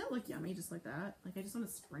 doesn't it look yummy just like that? Like I just want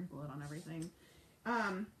to sprinkle it on everything.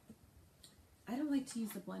 I don't like to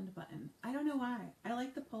use the blend button. I don't know why. I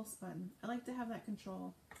like the pulse button. I like to have that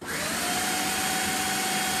control.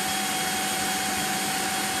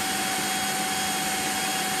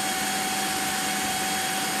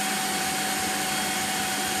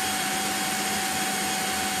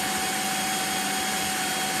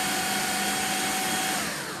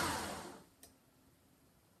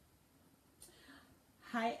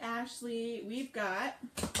 Hi, Ashley. We've got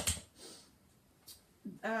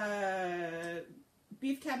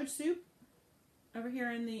beef cabbage soup over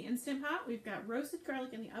here in the Instant Pot. We've got roasted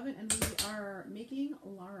garlic in the oven, and we are making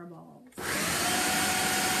Lara balls.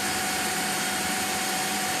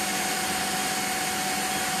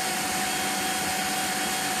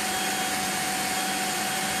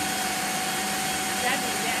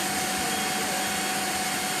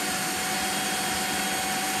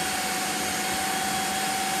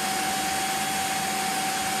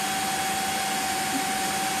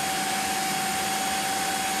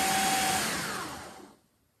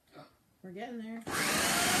 We're getting there.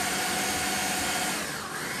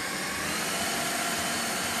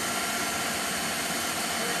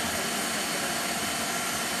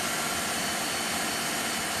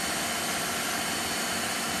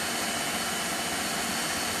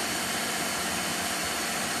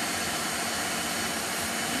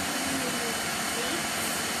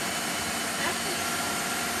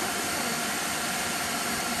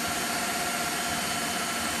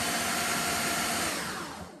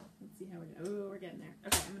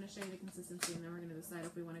 Consistency, and then we're going to decide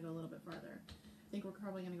if we want to go a little bit farther. I think we're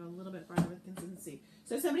probably going to go a little bit farther with consistency.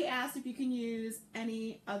 So somebody asked if you can use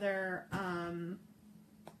anything other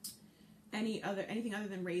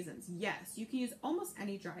than raisins. Yes, you can use almost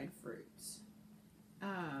any dried fruit.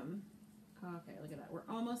 Okay, look at that. We're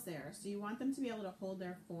almost there. So you want them to be able to hold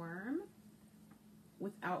their form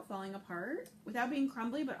without falling apart, without being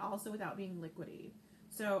crumbly, but also without being liquidy.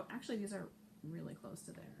 So actually, these are really close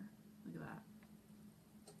to there. Look at that.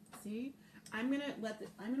 See, I'm gonna let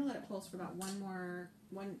it pulse for about one more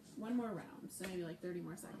round, so maybe like 30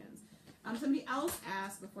 more seconds. Somebody else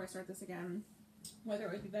asked before I start this again whether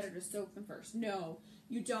it would be better to soak them first. No,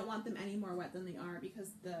 you don't want them any more wet than they are,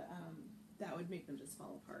 because that would make them just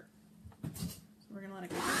fall apart. So we're gonna let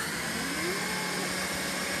it go.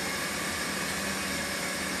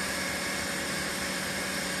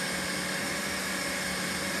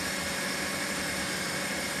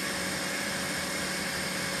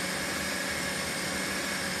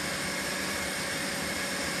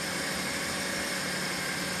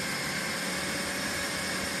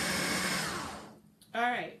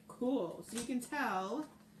 So you can tell,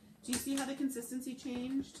 do you see how the consistency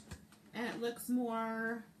changed? And it looks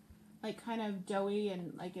more like kind of doughy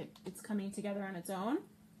and like it's coming together on its own.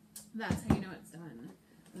 That's how you know it's done.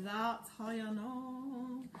 That's how you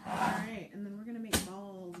know. Alright, and then we're going to make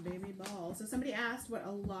balls, baby balls. So somebody asked what a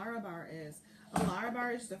Larabar is. A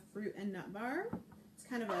Larabar is just a fruit and nut bar. It's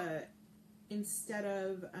kind of a, instead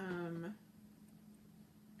of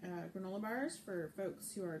granola bars for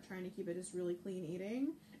folks who are trying to keep it just really clean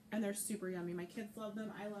eating. And they're super yummy. My kids love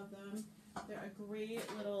them. I love them. They're a great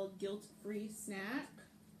little guilt-free snack.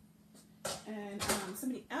 And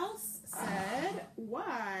somebody else said,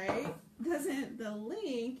 why doesn't the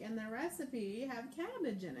link in the recipe have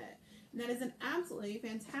cabbage in it? And that is an absolutely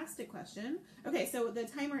fantastic question. Okay, so the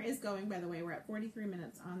timer is going, by the way. We're at 43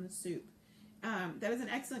 minutes on the soup. That is an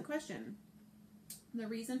excellent question. The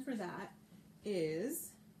reason for that is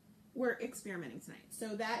we're experimenting tonight.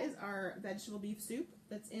 So that is our vegetable beef soup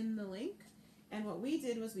that's in the link. And what we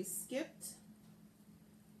did was we skipped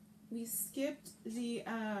the,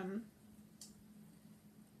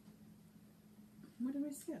 what did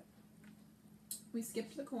we skip? We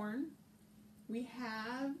skipped the corn. We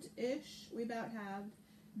about halved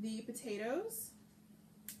the potatoes.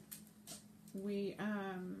 We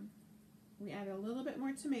added a little bit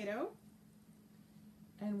more tomato.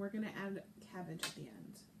 And we're going to add cabbage at the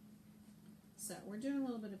end. So we're doing a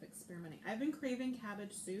little bit of experimenting. I've been craving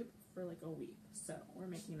cabbage soup for like a week. So we're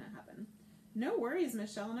making that happen. No worries,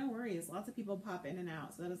 Michelle, no worries. Lots of people pop in and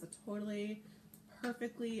out. So that is a totally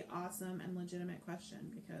perfectly awesome and legitimate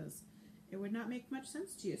question because it would not make much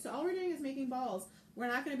sense to you. So all we're doing is making balls. We're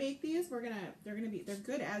not going to bake these. They're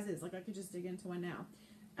good as is. Like I could just dig into one now.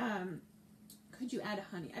 Could you add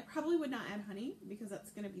honey? I probably would not add honey because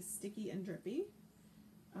that's going to be sticky and drippy.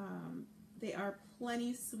 They are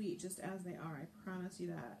plenty sweet just as they are. I promise you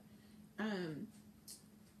that.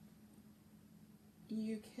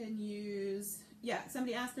 You can use,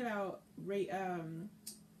 somebody asked about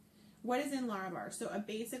what is in Larabar. So a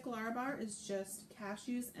basic Larabar is just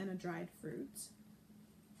cashews and a dried fruit.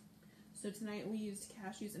 So tonight we used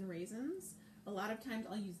cashews and raisins. A lot of times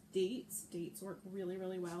I'll use dates. Dates work really,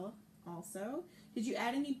 really well also. Did you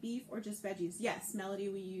add any beef or just veggies? Yes, Melody,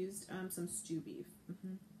 we used some stew beef.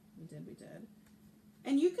 We did.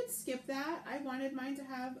 And you could skip that. I wanted mine to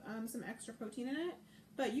have some extra protein in it,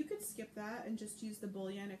 but you could skip that and just use the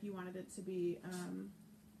bouillon if you wanted it to be,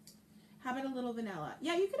 have it a little vanilla.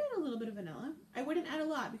 Yeah, you could add a little bit of vanilla. I wouldn't add a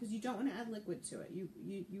lot because you don't want to add liquid to it. You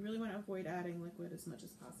really want to avoid adding liquid as much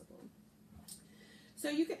as possible. So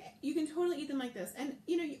you can totally eat them like this. And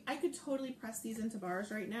I could totally press these into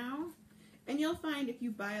bars right now. And you'll find if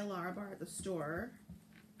you buy a Larabar at the store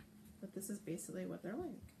that this is basically what they're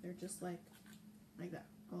like. They're just like that,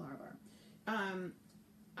 a Larabar.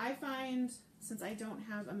 I find, since I don't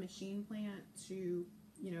have a machine plant to,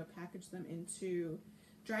 package them into,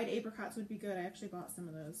 dried apricots would be good. I actually bought some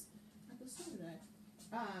of those at the store today.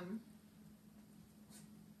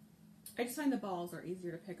 I just find the balls are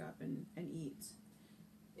easier to pick up and eat.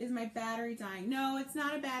 Is my battery dying? No, it's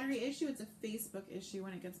not a battery issue. It's a Facebook issue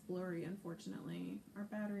when it gets blurry, unfortunately. Our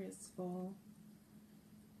battery is full.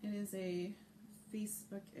 It is a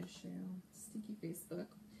Facebook issue. Stinky Facebook.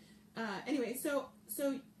 Anyway, so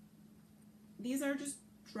these are just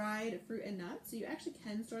dried fruit and nuts. So you actually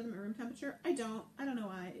can store them at room temperature. I don't know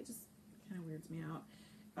why. It just kind of weirds me out.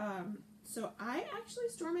 So I actually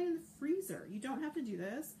store mine in the freezer. You don't have to do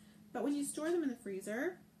this, but when you store them in the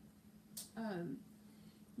freezer,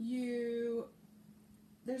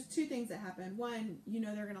 there's two things that happen. One,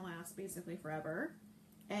 they're going to last basically forever.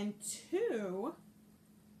 And two,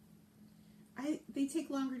 they take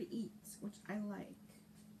longer to eat, which I like.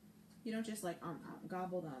 You don't just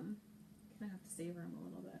gobble them. You kind of have to savor them a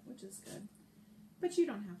little bit, which is good. But you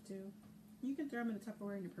don't have to. You can throw them in a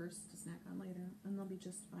Tupperware in your purse to snack on later, and they'll be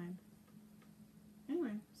just fine.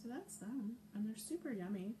 Anyway, so that's them. And they're super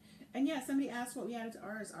yummy. And yeah, somebody asked what we added to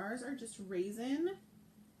ours. Ours are just raisin.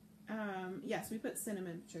 Yes, we put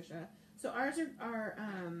cinnamon, Patricia. So ours are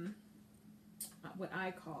what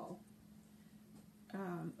I call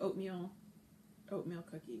oatmeal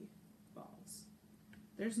cookie balls.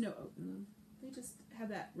 There's no oat in them. They just have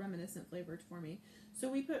that reminiscent flavor for me. So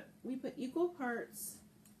we put equal parts.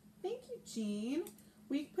 Thank you, Jean.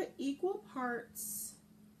 We put equal parts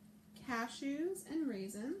cashews and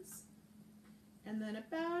raisins, and then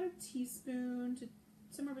about a teaspoon to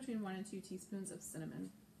somewhere between 1 and 2 teaspoons of cinnamon.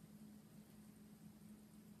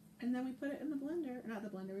 And then we put it in the blender, not the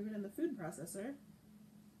blender, we put it in the food processor.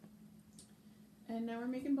 And now we're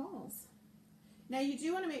making balls. Now you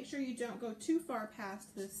do want to make sure you don't go too far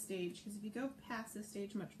past this stage, because if you go past this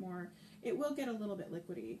stage much more, it will get a little bit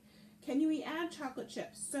liquidy. Can you add chocolate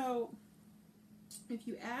chips? So if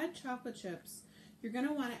you add chocolate chips, you're going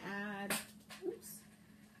to want to add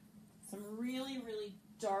some really, really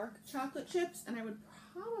dark chocolate chips, and I would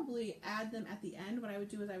probably add them at the end. What I would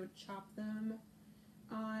do is I would chop them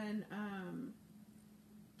on,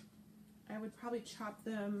 I would probably chop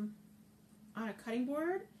them on a cutting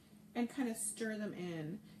board and kind of stir them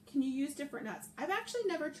in. Can you use different nuts? I've actually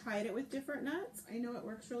never tried it with different nuts. I know it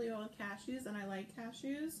works really well with cashews, and I like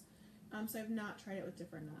cashews, so I've not tried it with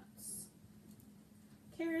different nuts.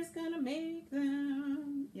 Kara's gonna make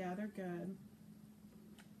them. Yeah, they're good.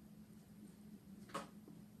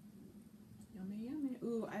 Yummy, yummy.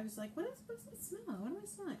 Ooh, I was like, what's that smell? What am I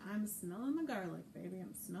smelling? I'm smelling the garlic, baby.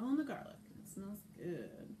 I'm smelling the garlic. It smells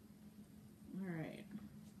good. All right.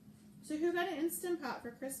 So who got an Instant Pot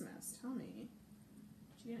for Christmas? Tell me.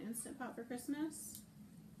 Did you get an Instant Pot for Christmas?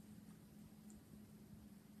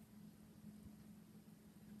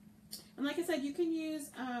 And like I said, you can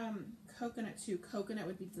use coconut too. Coconut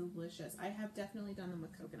would be delicious. I have definitely done them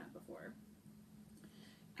with coconut before.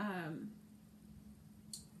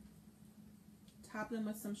 Top them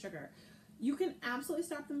with some sugar. You can absolutely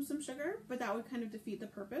stop them with some sugar, but that would kind of defeat the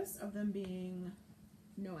purpose of them being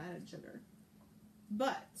no added sugar.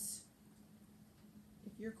 But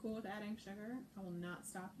if you're cool with adding sugar, I will not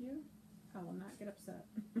stop you. I will not get upset.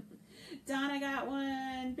 Donna got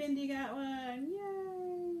one. Bindi got one.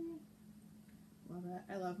 Yay! Love it.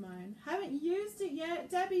 I love mine. Haven't used it yet.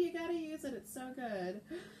 Debbie, you gotta use it. It's so good.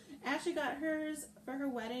 Ashley got hers for her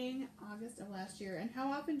wedding August of last year. And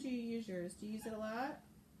how often do you use yours? Do you use it a lot?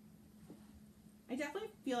 I definitely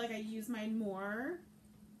feel like I use mine more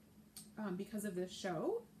because of this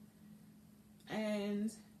show.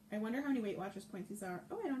 And I wonder how many Weight Watchers points these are.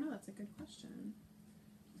 Oh, I don't know. That's a good question.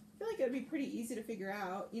 I feel like it would be pretty easy to figure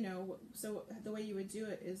out, you know. So the way you would do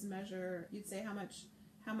it is measure, you'd say how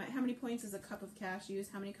many points is a cup of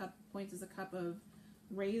cashews, how many points is a cup of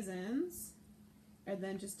raisins, and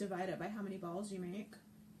then just divide it by how many balls you make.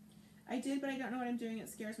 I did, but I don't know what I'm doing. It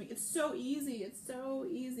scares me. It's so easy. It's so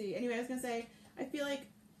easy. Anyway, I was going to say, I feel like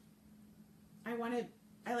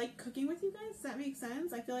I like cooking with you guys. Does that make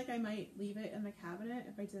sense? I feel like I might leave it in the cabinet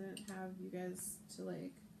if I didn't have you guys to,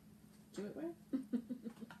 like, do it with.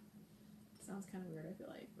 Sounds kind of weird, I feel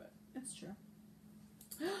like, but it's true.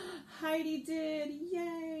 Heidi did.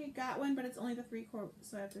 Yay. Got one, but it's only the 3-quart,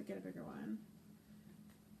 so I have to get a bigger one.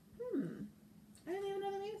 I didn't even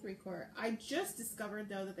know they made a 3-quart. I just discovered,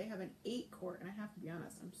 though, that they have an 8-quart, and I have to be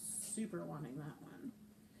honest, I'm super wanting that one.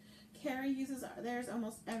 Carrie uses theirs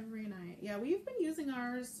almost every night. Yeah, we've been using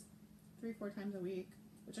ours 3-4 times a week,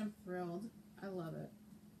 which I'm thrilled. I love it.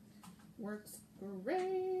 Works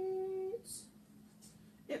great.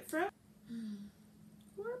 It froze.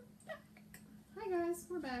 We're back. Hi guys,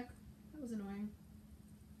 we're back. That was annoying.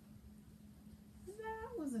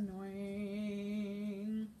 That was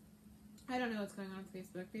annoying. I don't know what's going on with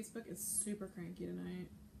Facebook. Facebook is super cranky tonight.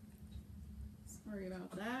 Sorry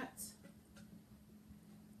about that.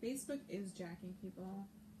 Facebook is jacking people.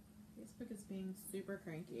 Facebook is being super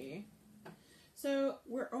cranky. So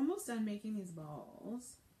we're almost done making these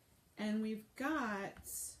balls. And we've got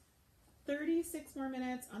 36 more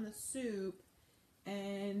minutes on the soup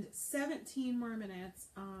and 17 more minutes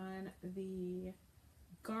on the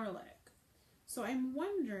garlic. So I'm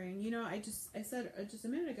wondering, you know, I said just a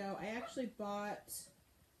minute ago, I actually bought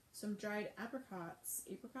some dried apricots.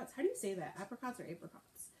 Apricots? How do you say that? Apricots or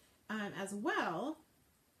apricots? As well.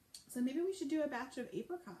 So maybe we should do a batch of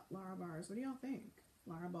apricot Lara bars. What do y'all think?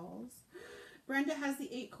 Lara balls. Brenda has the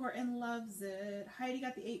 8-quart and loves it. Heidi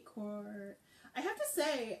got the 8-quart. I have to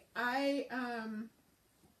say,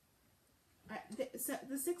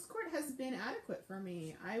 the 6-quart has been adequate for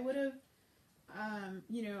me. I would have,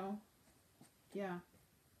 you know, yeah.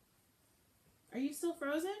 Are you still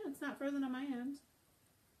frozen? It's not frozen on my end.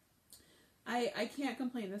 I can't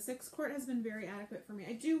complain. The 6-quart has been very adequate for me.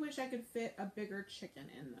 I do wish I could fit a bigger chicken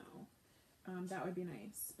in, though. That would be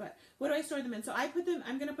nice. But what do I store them in? So I'm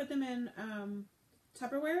going to put them in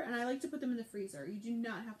Tupperware, and I like to put them in the freezer. You do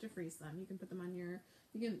not have to freeze them. You can put them on your,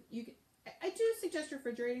 I do suggest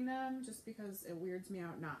refrigerating them just because it weirds me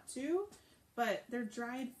out not to. But they're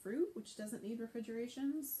dried fruit, which doesn't need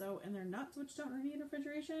refrigeration. And they're nuts, which don't need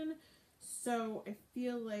refrigeration. So I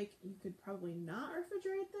feel like you could probably not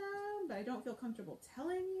refrigerate them, but I don't feel comfortable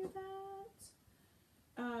telling you that.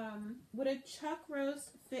 Would a chuck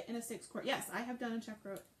roast fit in a 6-quart? Yes, I have done a chuck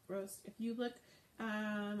roast. If you look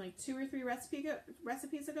like 2 or 3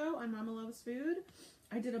 recipes ago on Mama Loves Food,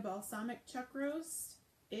 I did a balsamic chuck roast.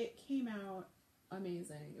 It came out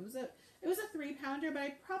amazing. It was a 3-pounder, but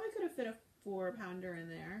I probably could have fit a 4-pounder in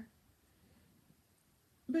there.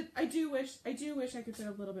 But I do wish I could put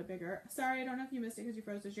a little bit bigger. Sorry, I don't know if you missed it because you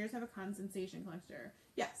froze. Does yours have a condensation collector?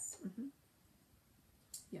 Yes.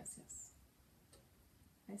 Yes, yes.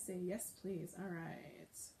 I say yes, please. All right.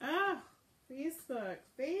 Ah, Facebook.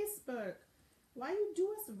 Why you do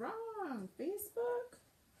us wrong, Facebook?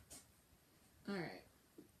 All right.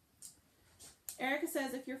 Erica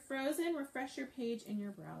says, if you're frozen, refresh your page in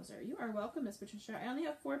your browser. You are welcome, Miss Patricia. I only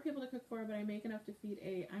have 4 people to cook for, but I make enough to feed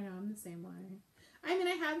 8. I know, I'm the same way. I mean,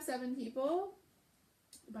 I have 7 people,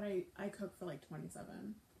 but I cook for like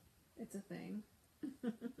 27. It's a thing.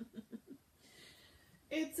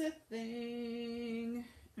 It's a thing.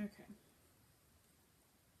 Okay.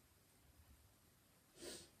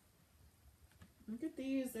 Look at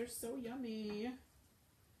these. They're so yummy.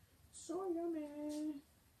 So yummy.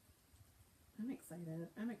 I'm excited.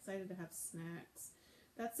 I'm excited to have snacks.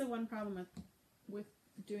 That's the one problem with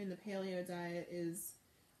doing the paleo diet is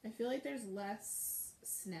I feel like there's less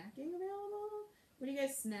snacking available. What do you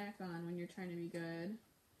guys snack on when you're trying to be good?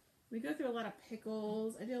 We go through a lot of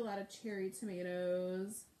pickles. I do a lot of cherry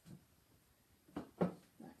tomatoes.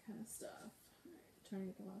 That kind of stuff. All right, trying to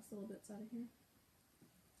get the last little bits out of here.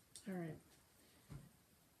 All right.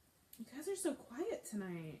 You guys are so quiet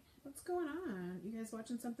tonight. What's going on? You guys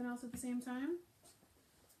watching something else at the same time?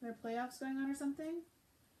 Are there playoffs going on or something?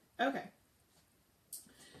 Okay.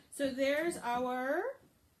 So there's our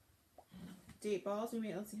date balls. We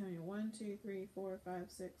made, let's see how many. 1, 2, 3, 4, 5,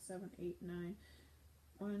 6, 7, 8, 9.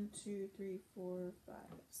 1, 2, 3, 4, 5.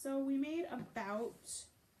 So we made about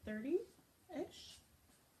 30-ish.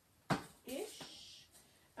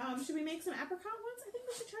 Should we make some apricot ones? I think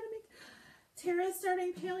we should try to make... Tara's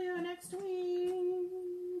starting paleo next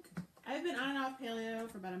week. I've been on and off paleo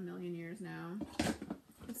for about 1,000,000 years now.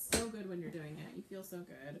 It's so good when you're doing it. You feel so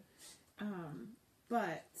good.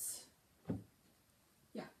 But,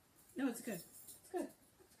 yeah. No, it's good. It's good.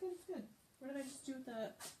 It's good. It's good. What did I just do with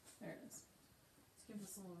the... There it is. Let's give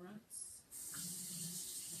this a little rinse.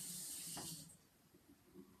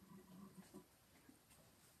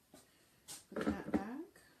 Put that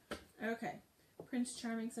back. Okay. Prince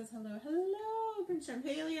Charming says hello. Hello, Prince Charming.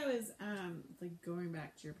 Paleo is like going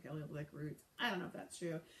back to your Paleolithic roots. I don't know if that's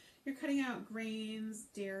true. You're cutting out grains,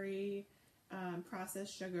 dairy,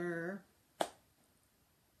 processed sugar,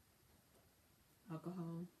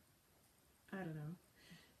 alcohol. I don't know.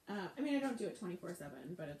 I mean, I don't do it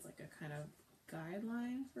 24/7, but it's like a kind of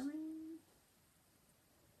guideline for me.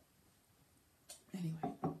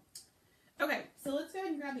 Anyway. Okay, so let's go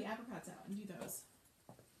ahead and grab the apricots out and do those.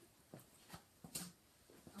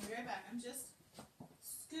 I'll be right back. I'm just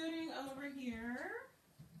scooting over here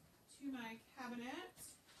to my cabinet,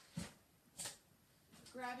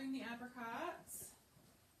 grabbing the apricots.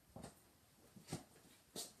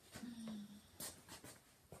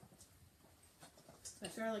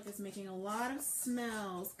 That garlic is making a lot of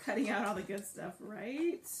smells, cutting out all the good stuff,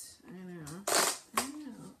 right? I know.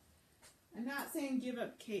 I'm not saying give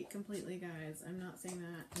up cake completely, guys. I'm not saying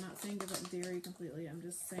that. I'm not saying give up dairy completely. I'm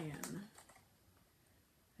just saying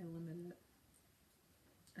I limited it.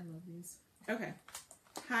 I love these. Okay.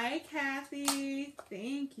 Hi, Kathy.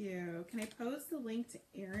 Thank you. Can I post the link to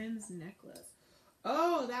Erin's necklace?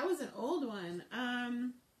 Oh, that was an old one.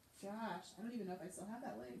 Gosh, I don't even know if I still have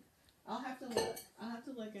that link. I'll have to look. I'll have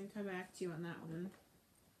to look and come back to you on that one.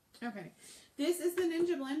 Okay. This is the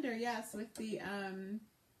Ninja Blender, yes, with the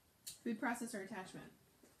food processor attachment.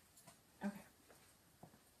 Okay.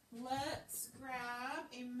 Let's grab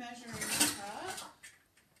a measuring cup.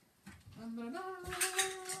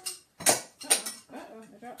 Uh-oh,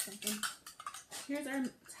 I dropped something. Here's our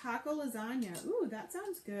taco lasagna. Ooh, that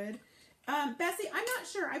sounds good. Bessie, I'm not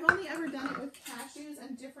sure. I've only ever done it with cashews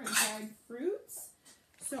and different dried fruits.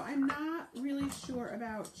 So I'm not really sure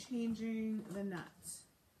about changing the nuts.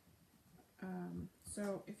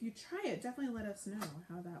 So if you try it, definitely let us know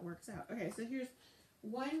how that works out. Okay, so here's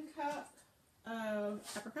 1 cup of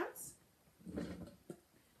apricots.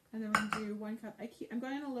 And then we're going to do 1 cup. I'm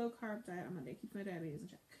going on a low carb diet on Monday. Keeps my diabetes in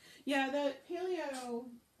check. Yeah, the paleo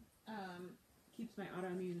keeps my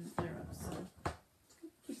autoimmune flare-ups. So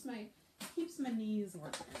keeps my knees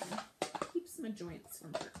working. Keeps my joints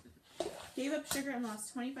from hurting. Gave up sugar and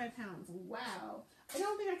lost 25 pounds. Wow. I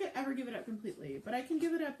don't think I could ever give it up completely, but I can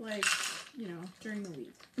give it up, like, you know, during the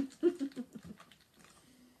week.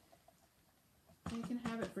 I can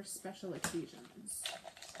have it for special occasions.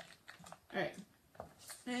 Alright.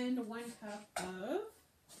 And 1 cup of,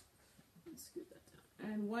 let's scoot that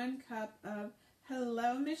down. And 1 cup of,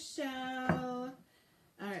 hello, Michelle.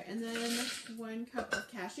 Alright, and then 1 cup of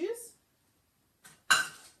cashews.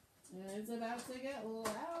 It's about to get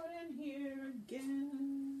loud in here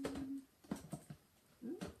again.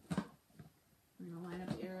 Ooh. gonna line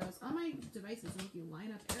up the arrows. All my devices make you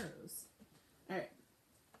line up arrows. All right.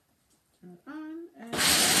 Turn it on. And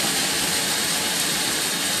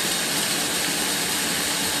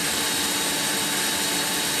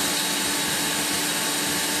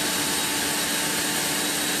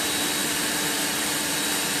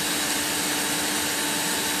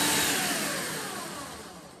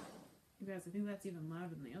you guys, I think that's even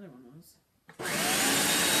louder than the other one was.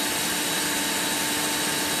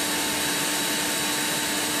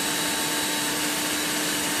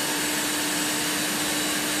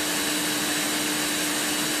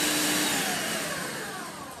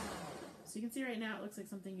 So you can see right now it looks like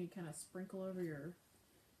something you kind of sprinkle over your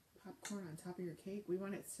popcorn on top of your cake. We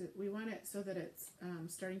want it so that it's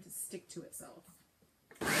starting to stick to itself.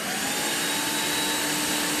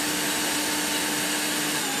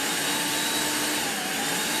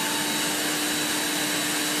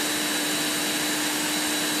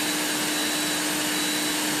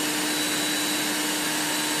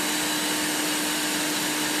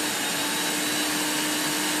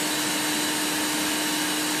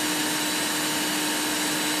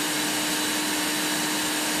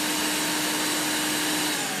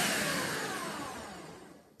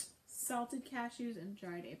 Salted cashews and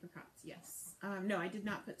dried apricots. Yes. No, I did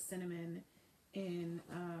not put cinnamon in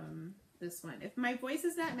this one. If my voice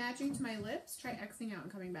is not matching to my lips, try Xing out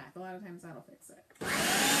and coming back. A lot of times that'll fix it.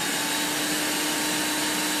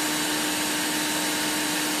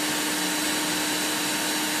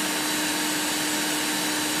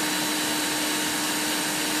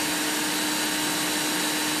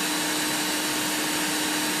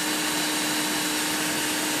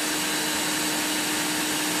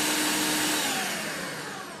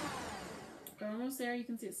 There, you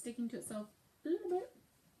can see it sticking to itself a little bit.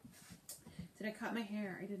 Did I cut my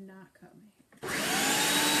hair? I did not cut my hair.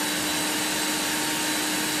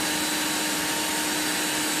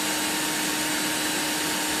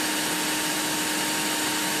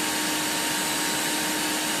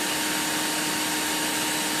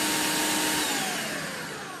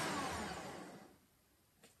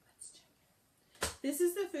 Let's check it. This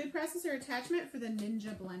is the food processor attachment for the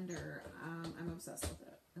Ninja blender. I'm obsessed with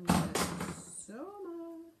it. I love it so much.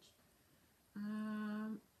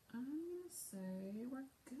 I'm gonna say we're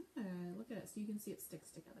good. Look at it. So you can see it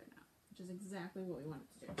sticks together now, which is exactly what we want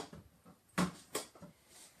it to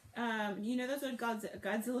do. You know those old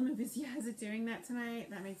Godzilla movies? Yeah, is it doing that tonight?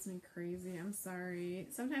 That makes me crazy. I'm sorry.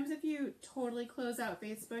 Sometimes if you totally close out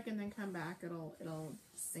Facebook and then come back, it'll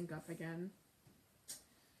sync up again.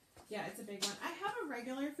 Yeah, it's a big one. I have a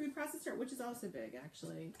regular food processor, which is also big,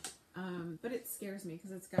 actually. But it scares me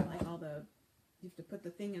because it's got like all the, you have to put the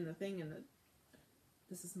thing in the thing and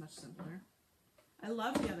this is much simpler. I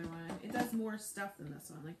love the other one. It does more stuff than this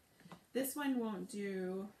one. Like, this one won't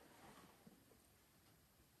do,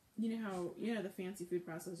 you know the fancy food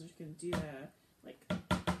processors can do the, like,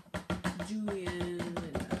 julienne and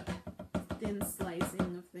the thin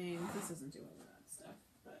slicing of things. This doesn't do all of that stuff,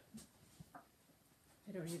 but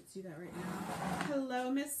I don't need to do that right now.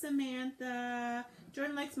 Hello, Miss Samantha.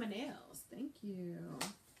 Jordan likes my nails. Thank you.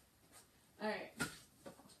 All right.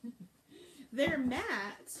 They're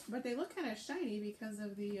matte, but they look kind of shiny because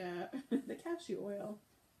of the the cashew oil.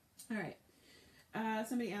 All right.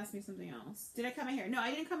 Somebody asked me something else. Did I cut my hair? No,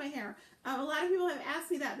 I didn't cut my hair. A lot of people have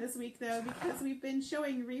asked me that this week, though, because we've been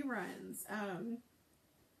showing reruns.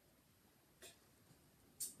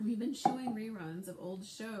 We've been showing reruns of old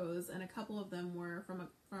shows, and a couple of them were from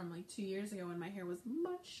like 2 years ago when my hair was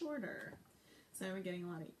much shorter. So I've been getting a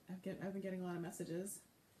lot of messages.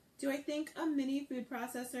 Do I think a mini food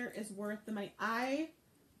processor is worth the money? I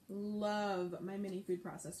love my mini food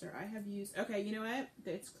processor. I have used, okay, you know what?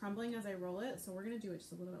 It's crumbling as I roll it, so we're going to do it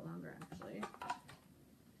just a little bit longer, actually.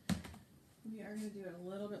 We are going to do it a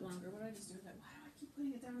little bit longer. What did I just do with it? Why do I keep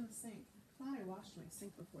putting it down in the sink? I thought I washed my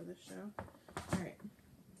sink before this show. All right.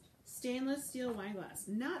 Stainless steel wine glass.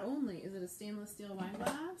 Not only is it a stainless steel wine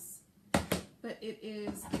glass, but it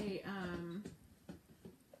is a,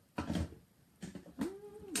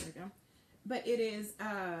 there we go. But it is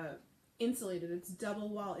insulated. It's double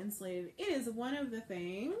wall insulated. It is one of the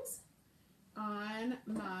things on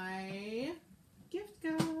my gift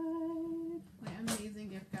guide. My amazing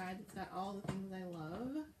gift guide. It's got all the things I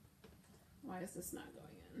love. Why is this not going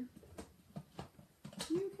in?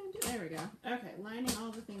 You can do, there we go. Okay, lining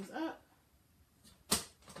all the things up.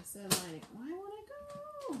 I said lining. Why won't it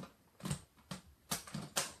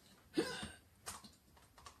go?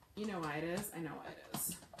 You know why it is? I know why it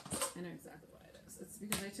is. I know exactly why it is. It's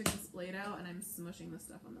because I took this blade out and I'm smushing the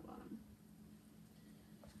stuff on the bottom.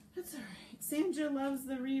 That's alright. Sandra loves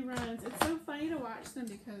the reruns. It's so funny to watch them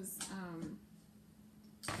because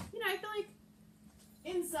you know, I feel like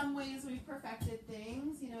in some ways we've perfected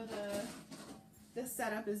things. You know, the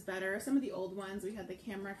setup is better. Some of the old ones, we had the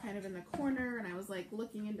camera kind of in the corner, and I was like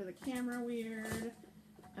looking into the camera weird.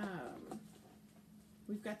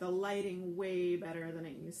 We've got the lighting way better than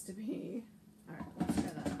it used to be. All right, let's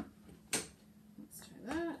try that. Let's try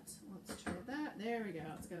that. Let's try that. There we go.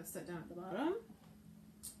 It's got to sit down at the bottom.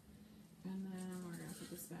 And then we're going to put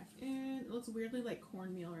this back in. It looks weirdly like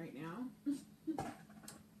cornmeal right now. Okay.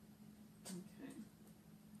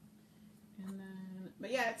 And then,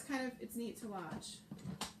 but yeah, it's kind of, it's neat to watch.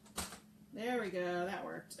 There we go. That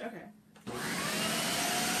worked. Okay.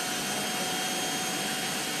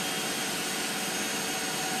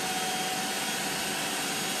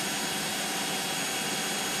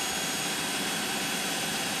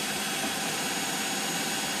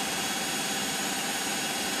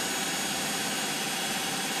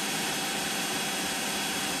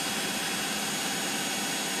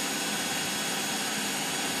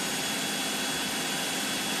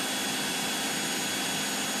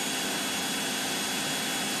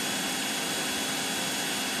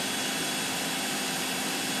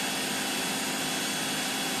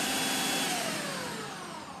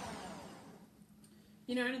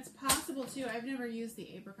 You know, and it's possible too, I've never used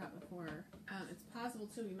the apricot before. It's possible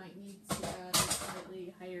too, we might need to add a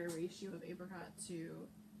slightly higher ratio of apricot to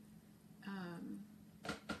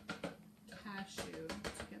cashew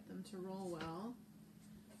to get them to roll well.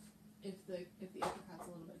 If the apricot's a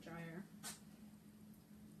little bit drier.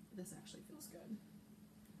 This actually feels good.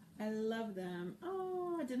 I love them.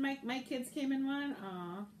 Oh, did my kids came in one?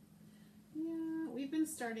 Aw. Yeah, we've been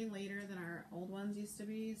starting later than our old ones used to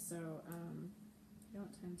be, so they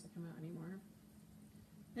don't tend to come out anymore.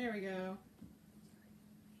 There we go.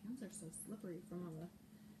 My hands are so slippery from all the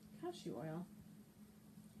cashew oil.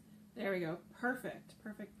 There we go. Perfect.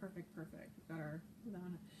 Perfect, perfect, perfect. We've got our,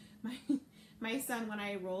 my son, when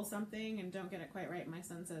I roll something and don't get it quite right, my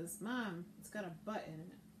son says, "Mom, it's got a butt in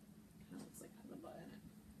it." Kind of looks like it has a butt in it.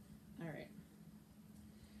 All right.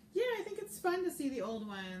 Yeah, I think it's fun to see the old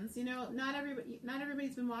ones. You know, not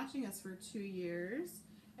everybody's been watching us for 2 years.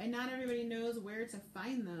 And not everybody knows where to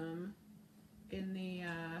find them in the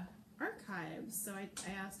archives. So I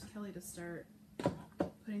asked Kelly to start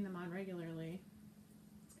putting them on regularly.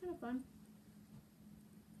 It's kind of fun.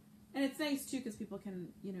 And it's nice, too, because people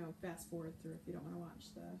can, you know, fast forward through if you don't want to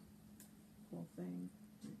watch the whole thing.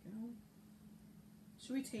 There we go.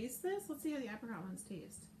 Should we taste this? Let's see how the apricot ones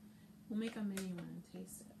taste. We'll make a mini one and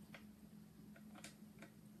taste it.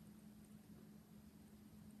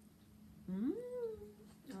 Mmm.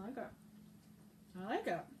 I like it. I like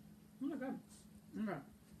it. Oh, good. Okay.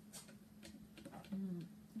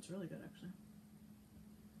 It's really good, actually.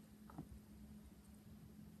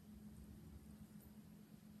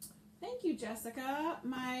 Thank you, Jessica.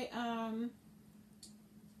 My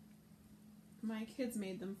kids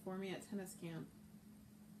made them for me at tennis camp.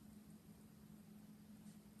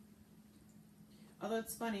 Although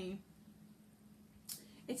it's funny,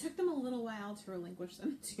 it took them a little while to relinquish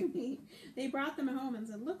them to me. They brought them home and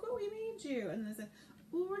said, "Look what we made you." And they said,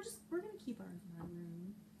 "Well, we're going to keep ours in our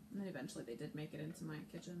room." And then eventually they did make it into my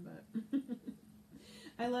kitchen, but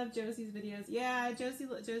I love Josie's videos. Yeah,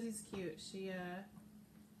 Josie's cute. She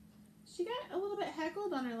got a little bit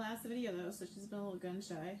heckled on her last video though, so she's been a little gun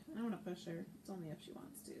shy. I don't want to push her. It's only if she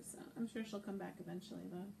wants to, so I'm sure she'll come back eventually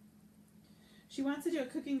though. She wants to do a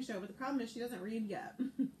cooking show, but the problem is she doesn't read yet.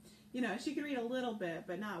 You know, she can read a little bit,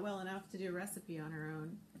 but not well enough to do a recipe on her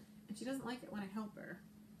own. And she doesn't like it when I help her.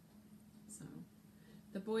 So,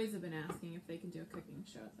 the boys have been asking if they can do a cooking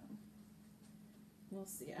show, though. We'll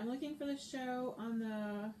see. I'm looking for the show on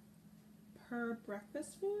the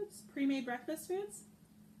pre-made breakfast foods.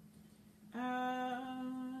 I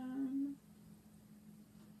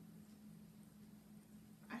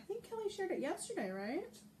think Kelly shared it yesterday,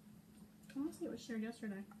 right? I want to say it was shared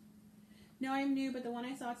yesterday. No, I'm new, but the one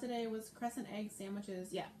I saw today was crescent egg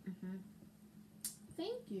sandwiches. Yeah.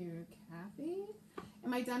 Thank you, Kathy.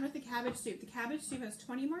 Am I done with the cabbage soup? The cabbage soup has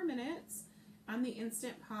 20 more minutes on the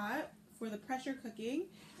Instant Pot for the pressure cooking.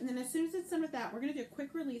 And then as soon as it's done with that, we're going to do a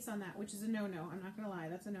quick release on that, which is a no-no. I'm not going to lie.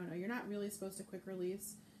 That's a no-no. You're not really supposed to quick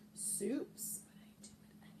release soups,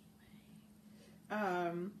 but I do it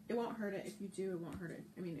anyway. It won't hurt it if you do. It won't hurt it.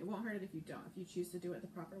 I mean, it won't hurt it if you don't, if you choose to do it the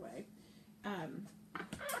proper way.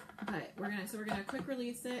 But we're gonna quick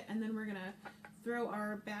release it, and then we're gonna throw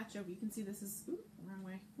our batch over. You can see this is wrong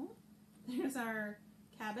way. There's our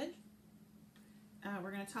cabbage.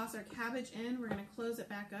 We're gonna toss our cabbage in. We're gonna close it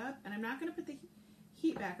back up, and I'm not gonna put the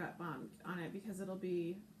heat back up on it because it'll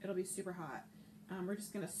be super hot. We're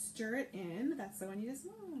just gonna stir it in. That's the one you just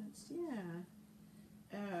watched, yeah.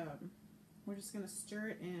 we're just going to stir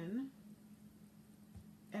it in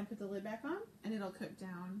and put the lid back on, and it'll cook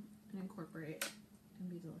down and incorporate and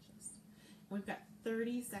be delicious. We've got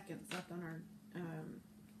 30 seconds left on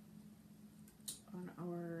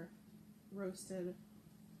our roasted,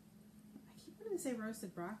 I keep wanting to say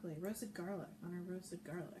roasted broccoli, roasted garlic, on our roasted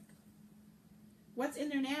garlic. What's in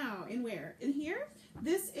there now? In where? In here?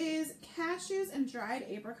 This is cashews and dried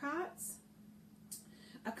apricots.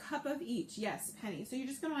 A cup of each. Yes, Penny. So you're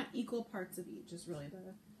just going to want equal parts of each is really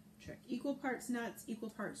the trick. Equal parts nuts, equal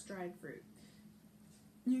parts dried fruit.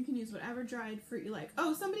 You can use whatever dried fruit you like.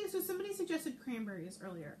 Oh, somebody suggested cranberries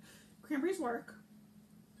earlier. Cranberries work.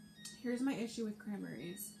 Here's my issue with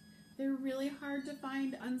cranberries. They're really hard to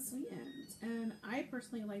find unsweetened, and I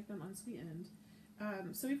personally like them unsweetened.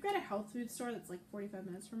 So we've got a health food store that's like 45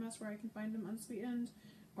 minutes from us where I can find them unsweetened,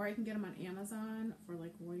 or I can get them on Amazon for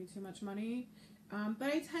like way too much money.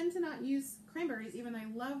 But I tend to not use cranberries, even though I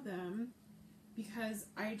love them, because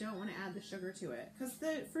I don't want to add the sugar to it. Because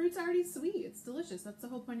the fruit's already sweet. It's delicious. That's the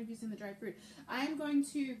whole point of using the dried fruit. I'm going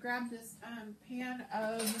to grab this pan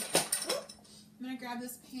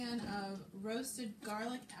of roasted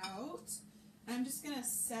garlic out. And I'm just going to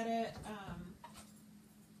set it,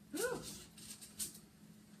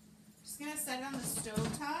 on the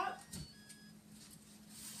stovetop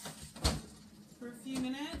for a few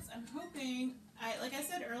minutes. I'm hoping, like I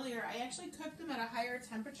said earlier, I actually cooked them at a higher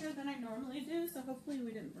temperature than I normally do, so hopefully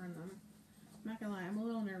we didn't burn them. I'm not gonna lie, I'm a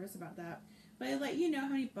little nervous about that. But I let you know how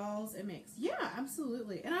many balls it makes. Yeah,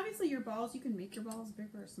 absolutely. And obviously your balls, you can make your balls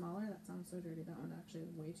bigger or smaller. That sounds so dirty. That one actually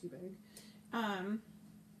is way too big.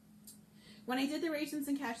 When I did the raisins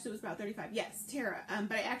and cashews, it was about 35. Yes, Tara.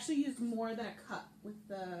 But I actually used more than a cup with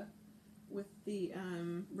the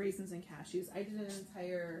raisins and cashews. I did an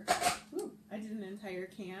entire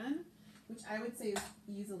can, which I would say is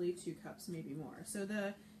easily 2 cups, maybe more. So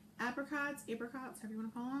the apricots, however you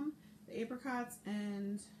want to call them, the apricots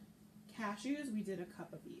and cashews, we did a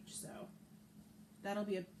cup of each. So that'll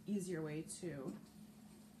be an easier way to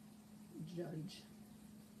judge.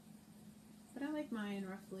 But I like mine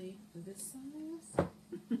roughly this size.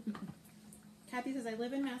 Kathy says, I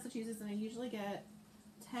live in Massachusetts and I usually get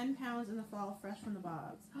 10 pounds in the fall fresh from the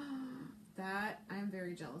bogs. That, I'm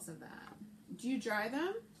very jealous of that. Do you dry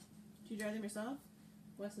them? Do you dry them yourself?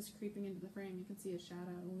 Wes is creeping into the frame. You can see a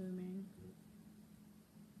shadow looming.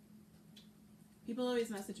 People always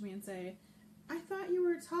message me and say, I thought you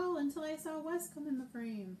were tall until I saw Wes come in the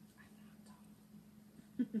frame.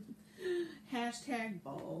 I'm not tall. Hashtag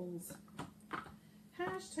balls.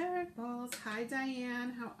 Hashtag balls. Hi,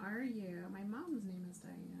 Diane. How are you? My mom's name is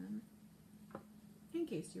Diane. In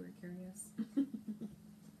case you were curious.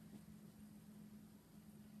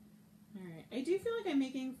 Alright. I do feel like I'm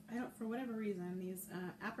making, for whatever reason, these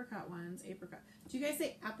apricot ones, apricot. Do you guys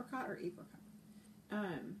say apricot or apricot?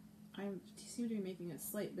 I seem to be making it a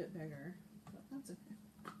slight bit bigger, but that's okay.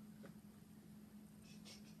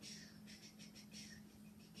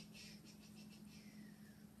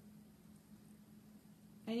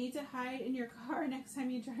 I need to hide in your car next time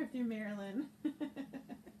you drive through Maryland.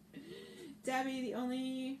 Debbie, the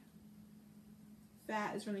only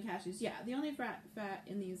fat is from the cashews. Yeah, the only fat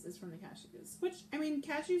in these is from the cashews. Which, I mean,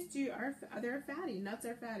 cashews they're fatty. Nuts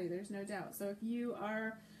are fatty, there's no doubt. So if you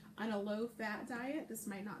are on a low-fat diet, this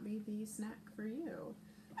might not be the snack for you.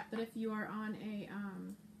 But if you are on a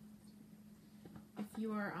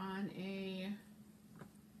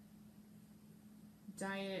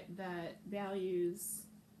diet that values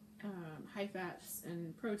high fats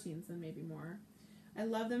and proteins, then maybe more. I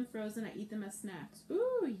love them frozen. I eat them as snacks.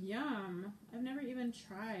 Ooh, yum. I've never even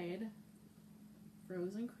tried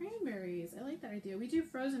frozen cranberries. I like that idea. We do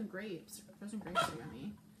frozen grapes. Frozen grapes are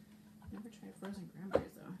yummy. Never tried frozen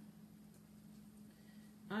cranberries, though.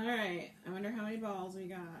 Alright. I wonder how many balls we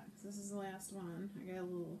got. This is the last one. I got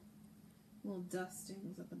little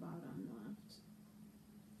dustings at the bottom left.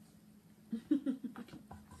 There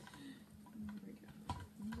we go.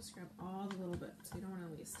 Let me just grab all the little bits. We don't want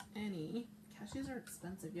to waste any. Cashews are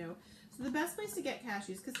expensive, yo. So the best place to get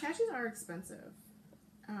cashews, because cashews are expensive,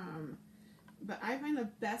 but I find the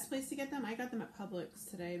best place to get them, I got them at Publix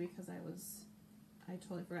today because I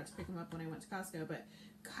totally forgot to pick them up when I went to Costco, but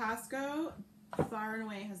Costco far and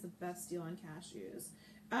away has the best deal on cashews.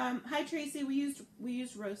 Hi Tracy, we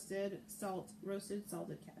used roasted salted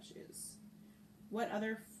cashews. What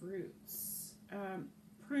other fruits?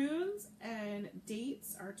 Prunes and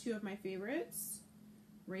dates are 2 of my favorites.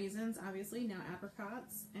 Raisins, obviously, now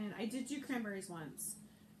apricots, and I did do cranberries once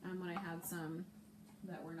when I had some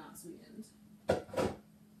that were not sweetened.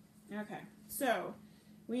 Okay, so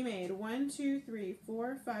We made 1, 2, 3,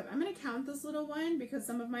 4, 5. I'm going to count this little one because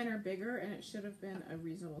some of mine are bigger and it should have been a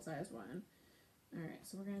reasonable size one. Alright,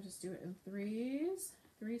 so we're going to just do it in threes.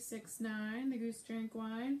 3, 6, 9. The goose drank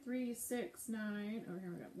wine. 3, 6, 9. Oh, here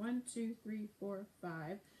we go. 1, 2, 3, 4,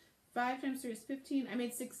 5. 5 times 3 is 15. I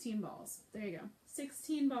made 16 balls. There you go.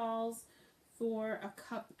 16 balls for a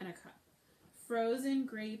cup and a cup. Frozen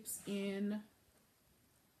grapes in...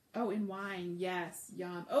 Oh, in wine. Yes.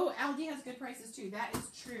 Yum. Oh, Aldi has good prices too. That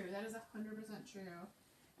is true. That is 100% true.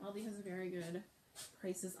 Aldi has very good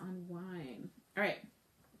prices on wine. All right.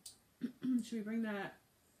 Should we bring that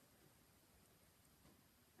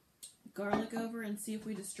garlic over and see if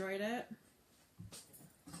we destroyed it?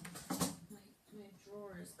 My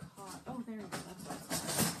drawer is caught. Oh, there we go. That's what it's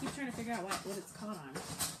caught. I keep trying to figure out what it's caught on.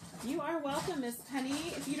 You are welcome, Miss Penny.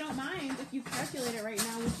 If you don't mind, if you calculate it right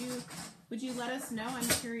now, would you let us know? I'm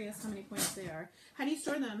curious how many points they are. How do you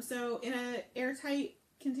store them? So in an airtight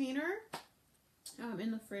container,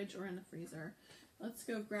 in the fridge or in the freezer. Let's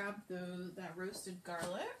go grab that roasted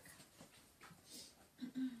garlic.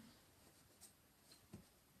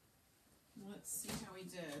 Let's see how we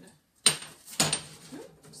did. Oop,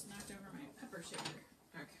 just knocked over my pepper shaker.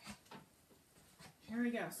 Okay. Here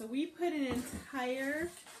we go. So we put an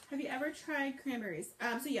entire... Have you ever tried cranberries?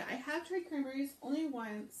 So yeah, I have tried cranberries only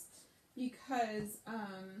once because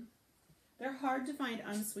they're hard to find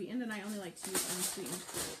unsweetened, and I only like to use unsweetened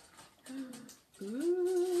fruit.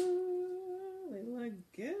 Ooh, they look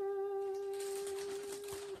good.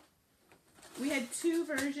 We had 2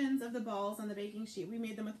 versions of the balls on the baking sheet. We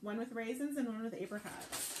made them with one with raisins and one with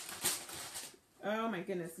apricots. Oh my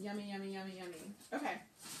goodness. Yummy, yummy, yummy, yummy. Okay.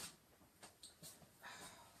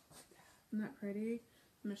 Isn't that pretty?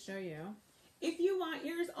 I'm going to show you. If you want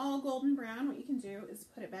yours all golden brown, what you can do is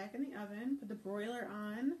put it back in the oven, put the broiler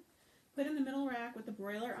on, put it in the middle rack with the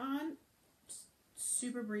broiler on,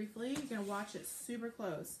 super briefly. You're going to watch it super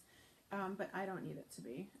close. But I don't need it to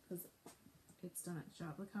be because it's done its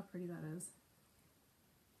job. Look how pretty that is.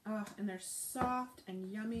 Oh, and they're soft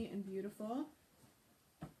and yummy and beautiful.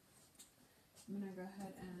 I'm going to go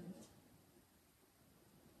ahead and...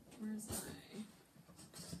 Where's my...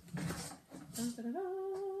 Dun, dun, dun, dun.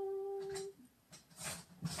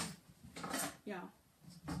 Yeah.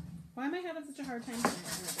 Why am I having such a hard time tonight?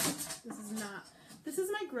 This is not... This is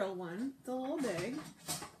my grill one. It's a little big.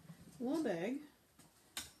 A little big.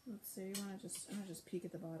 Let's see. I'm gonna just peek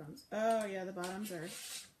at the bottoms. Oh yeah, the bottoms are...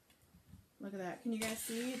 Look at that. Can you guys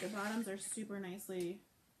see? The bottoms are super nicely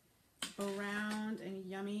browned and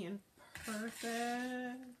yummy and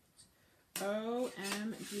perfect.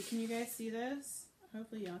 OMG. Can you guys see this?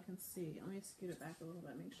 Hopefully y'all can see. Let me scoot it back a little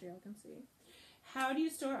bit, make sure y'all can see. How do you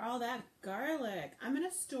store all that garlic? I'm going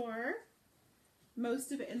to store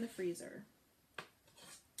most of it in the freezer.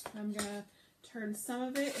 I'm going to turn some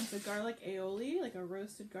of it into garlic aioli, like a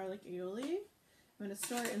roasted garlic aioli. I'm going to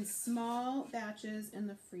store it in small batches in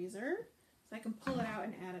the freezer so I can pull it out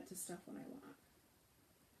and add it to stuff when I want.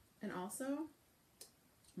 And also,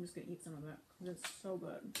 I'm just going to eat some of it because it's so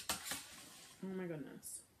good. Oh my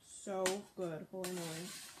goodness. So good. Holy moly.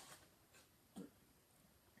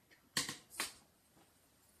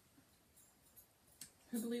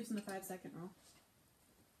 Who believes in the 5-second rule?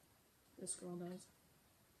 This girl does.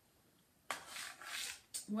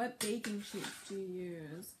 What baking sheets do you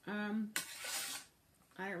use? I don't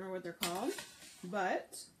remember what they're called,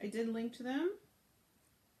 but I did link to them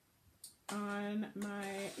on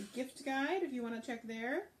my gift guide if you want to check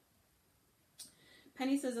there.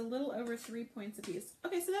 Penny says a little over 3 points a piece.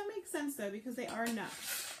 Okay, so that makes sense though because they are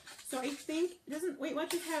nuts. So I think it doesn't. Wait,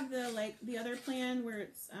 what? You have the other plan where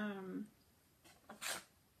it's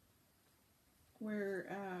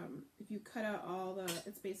if you cut out all the,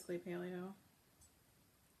 it's basically paleo.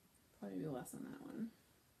 Probably be less on that one.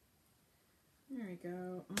 There we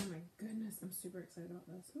go. Oh my goodness, I'm super excited about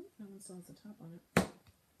this. Ooh, that one still has the top on it.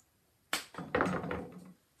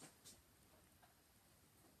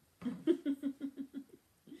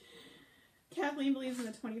 Kathleen believes in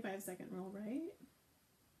the 25-second rule, right?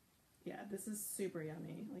 Yeah, this is super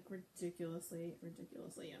yummy. Like ridiculously,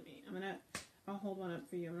 ridiculously yummy. I'll hold one up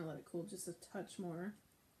for you. I'm gonna let it cool just a touch more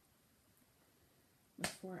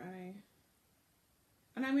before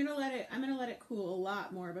and I'm gonna let it cool a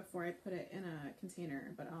lot more before I put it in a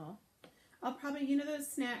container. But I'll probably, you know those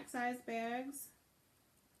snack size bags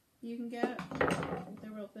you can get, the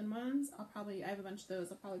real thin ones. I have a bunch of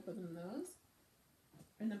those. I'll probably put them in those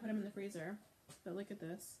and then put them in the freezer. But look at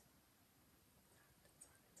this.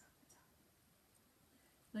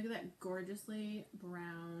 Look at that gorgeously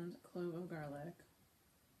browned clove of garlic.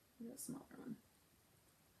 Look at a smaller one.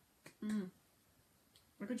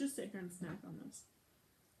 I could just sit here and snack on this.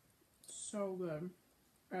 So good.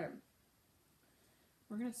 Alright.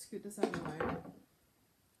 We're going to scoot this out of the way.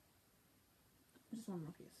 Just one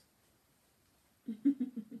more piece.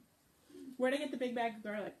 Where'd I get the big bag of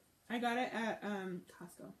garlic? I got it at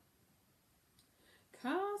Costco.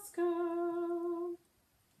 Costco!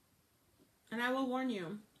 And I will warn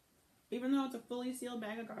you, even though it's a fully sealed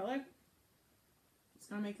bag of garlic, it's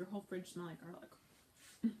going to make your whole fridge smell like garlic.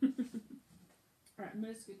 Alright, I'm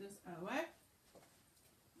going to scoot this out of the way.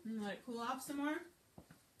 And let it cool off some more.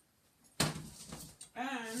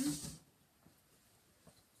 And,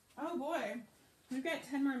 oh boy, we've got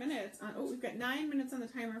 10 more minutes. We've got 9 minutes on the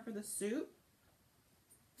timer for the soup.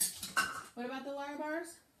 What about the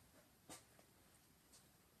Larabars?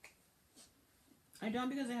 I don't,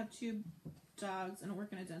 because I have 2 dogs and I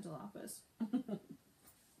work in a dental office. I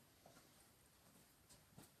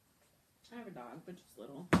have a dog, but just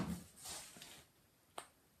little.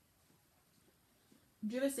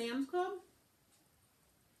 Do you have a Sam's Club?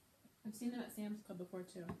 I've seen them at Sam's Club before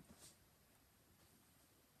too.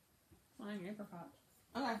 Flying apricots.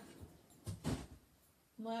 Okay.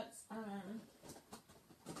 Let's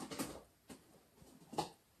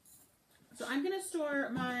so I'm gonna store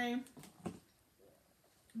my,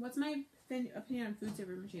 what's my opinion on food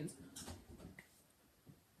saver machines?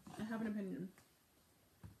 I have an opinion.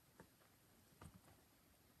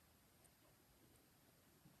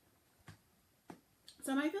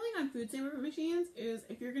 So my feeling on food saver machines is,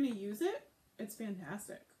 if you're going to use it, it's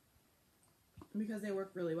fantastic. Because they work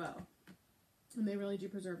really well. And they really do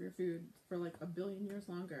preserve your food for like a billion years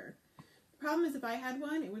longer. The problem is, if I had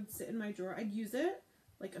one, it would sit in my drawer. I'd use it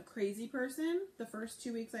like a crazy person the first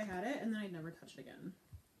 2 weeks I had it, and then I'd never touch it again.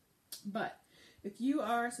 But if you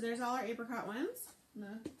are, so there's all our apricot ones. No.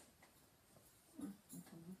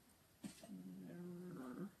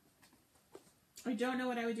 I don't know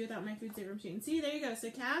what I would do without my food saver machine. See, there you go. So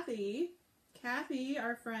Kathy,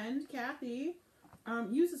 our friend Kathy,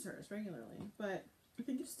 uses hers regularly. But I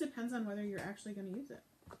think it just depends on whether you're actually going to use it.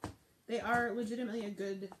 They are legitimately a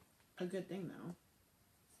good thing, though.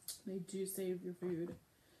 They do save your food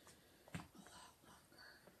a lot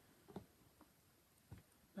longer.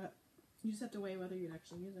 But you just have to weigh whether you'd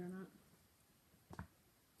actually use it or not.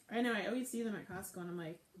 I know, I always see them at Costco, and I'm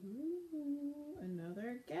like, ooh,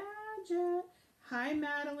 another gadget. Hi,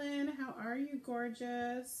 Madeline. How are you,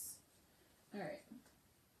 gorgeous? All right.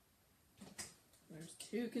 There's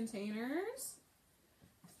 2 containers.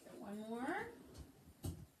 Get one more.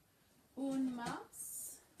 Un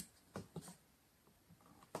más.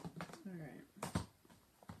 All right.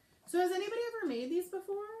 So has anybody ever made these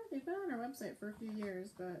before? They've been on our website for a few years,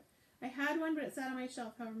 but I had one, but it sat on my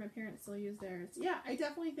shelf. However, my parents still use theirs. Yeah, I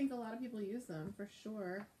definitely think a lot of people use them, for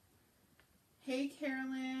sure. Hey,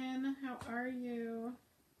 Carolyn, how are you?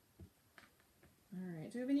 All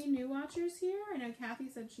right, do we have any new watchers here? I know Kathy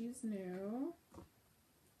said she's new.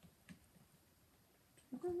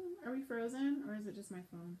 Are we frozen, or is it just my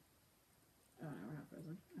phone? Oh, no, we're not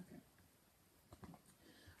frozen. Okay.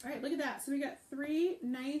 All right, look at that. So we got 3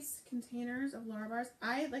 nice containers of Larabars.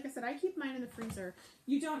 Like I said, I keep mine in the freezer.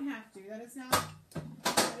 You don't have to. That is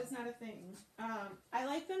not a thing. I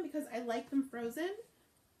like them because I like them frozen.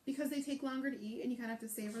 Because they take longer to eat, and you kind of have to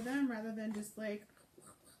savor them rather than just like,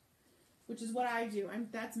 which is what I do.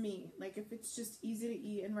 That's me. Like, if it's just easy to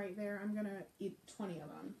eat and right there, I'm gonna eat 20 of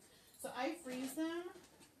them. So I freeze them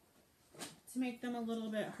to make them a little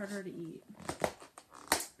bit harder to eat.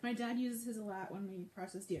 My dad uses his a lot when we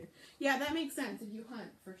process deer. Yeah, that makes sense. If you hunt,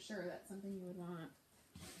 for sure, that's something you would want.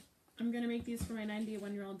 I'm gonna make these for my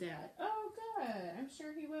 91-year-old dad. Oh, good. I'm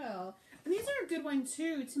sure he will. And these are a good one,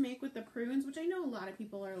 too, to make with the prunes, which I know a lot of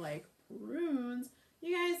people are like, prunes?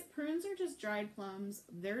 You guys, prunes are just dried plums.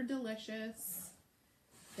 They're delicious.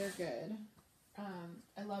 They're good.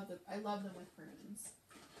 I love them with prunes.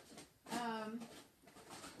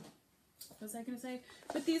 What was I going to say?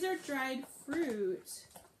 But these are dried fruit.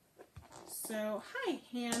 So, hi,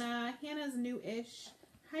 Hannah. Hannah's new-ish.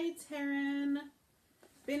 Hi, Taryn.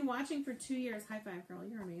 Been watching for 2 years. High five, girl.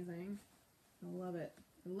 You're amazing. I love it.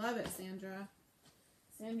 I love it, Sandra.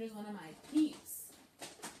 Sandra's one of my peeps.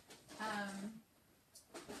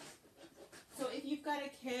 So if you've got a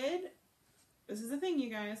kid, this is the thing,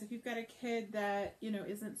 you guys. If you've got a kid that,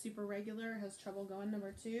 isn't super regular, has trouble going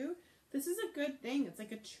number 2, this is a good thing. It's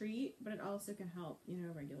like a treat, but it also can help,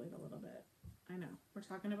 regulate a little bit. I know. We're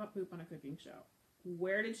talking about poop on a cooking show.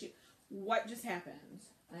 What just happened?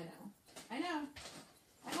 I know.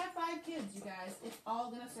 I have 5 kids, you guys. It's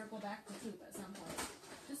all going to circle back to poop at some point.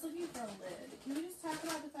 Just looking for a lid. Can we just talk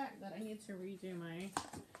about the fact that I need to redo my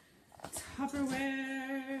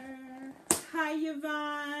Tupperware? Hi,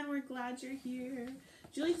 Yvonne. We're glad you're here.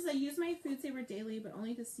 Julie says, I use my food saver daily, but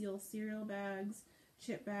only to seal cereal bags,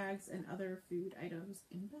 chip bags, and other food items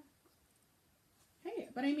in bags. Hey,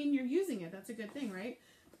 but I mean, you're using it. That's a good thing, right?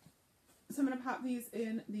 So I'm going to pop these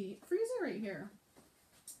in the freezer right here.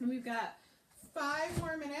 And we've got 5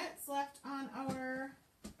 more minutes left on our,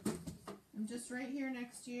 I'm just right here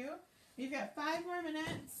next to you. We've got 5 more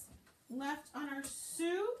minutes left on our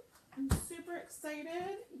soup. I'm super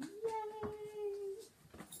excited. Yay!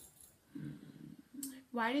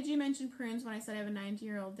 Why did you mention prunes when I said I have a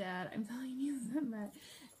 90-year-old dad? I'm telling you that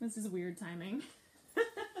this is weird timing.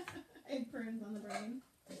 I had prunes on the brain.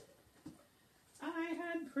 I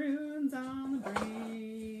had prunes on the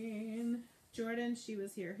brain. Jordan, she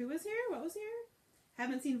was here. Who was here? What was here?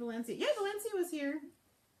 Haven't seen Valencia. Yeah, Valencia was here.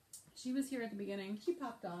 She was here at the beginning. She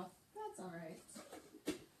popped off. That's all right.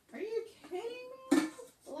 Are you kidding me?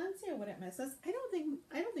 Valencia wouldn't miss us. I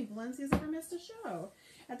don't think Valencia's ever missed a show.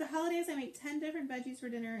 At the holidays, I make 10 different veggies for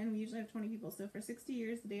dinner, and we usually have 20 people. So for 60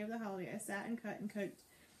 years, the day of the holiday, I sat and cut and cooked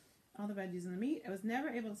all the veggies and the meat. I was never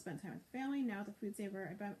able to spend time with the family. Now the food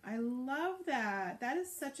saver, I love that. That is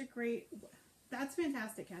such a great, that's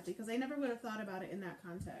fantastic, Kathy, because I never would have thought about it in that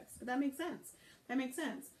context. But that makes sense. That makes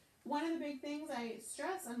sense. One of the big things I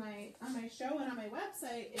stress on my show and on my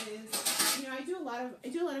website is, you know, I do a lot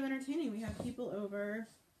of entertaining. We have people over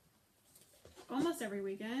almost every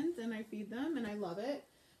weekend, and I feed them, and I love it.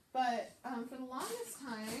 But for the longest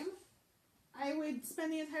time, I would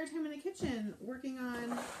spend the entire time in the kitchen working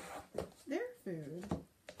on their food,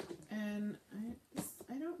 and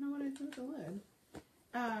I don't know what I do with the lid.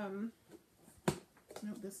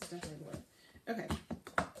 Nope, this is definitely the lid. Okay.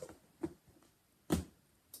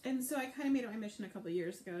 And so I kind of made it my mission a couple of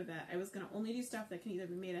years ago that I was going to only do stuff that can either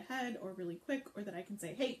be made ahead or really quick, or that I can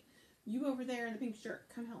say, hey, you over there in the pink shirt,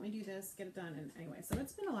 come help me do this, get it done. And anyway, so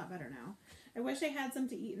it's been a lot better now. I wish I had some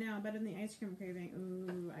to eat now, better than the ice cream craving.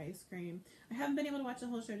 Ooh, ice cream. I haven't been able to watch the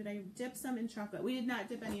whole show. Did I dip some in chocolate? We did not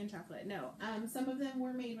dip any in chocolate, no. Some of them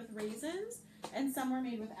were made with raisins, and some were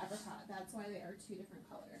made with apricot. That's why they are 2 different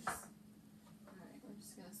colors. All right, we're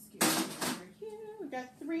just going to scoop over here. We've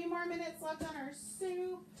got 3 more minutes left on our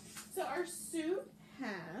soup. So our soup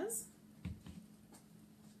has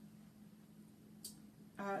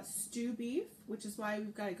stew beef, which is why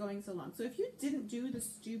we've got it going so long. So if you didn't do the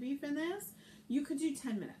stew beef in this, you could do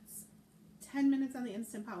 10 minutes. 10 minutes on the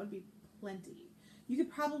Instant Pot would be plenty. You could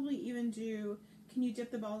probably even do, can you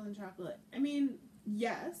dip the balls in chocolate? I mean,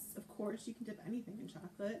 yes, of course, you can dip anything in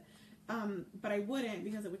chocolate, but I wouldn't,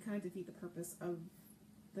 because it would kind of defeat the purpose of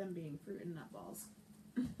them being fruit and nut balls.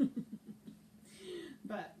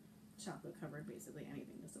 But chocolate covered, basically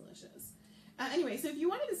anything is delicious. Anyway, so if you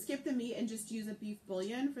wanted to skip the meat and just use a beef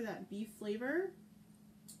bouillon for that beef flavor,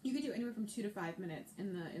 you could do anywhere from 2 to 5 minutes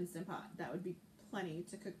in the Instant Pot. That would be plenty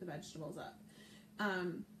to cook the vegetables up.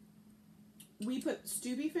 We put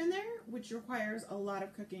stew beef in there, which requires a lot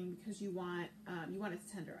of cooking because you want it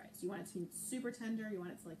to tenderize. You want it to be super tender. You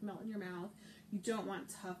want it to like melt in your mouth. You don't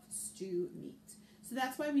want tough stew meat. So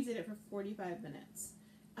that's why we did it for 45 minutes.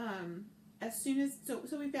 As soon as so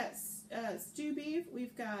we've got stew beef,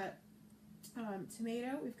 we've got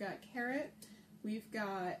tomato, we've got carrot, we've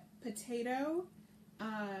got potato,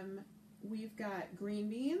 we've got green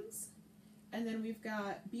beans, and then we've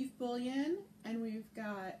got beef bouillon, and we've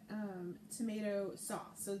got tomato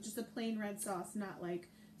sauce. So just a plain red sauce, not like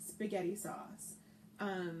spaghetti sauce.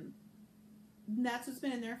 That's what's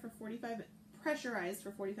been in there for pressurized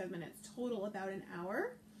for 45 minutes, total about an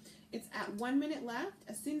hour. It's at 1 minute left.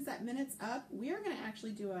 As soon as that minute's up, we are going to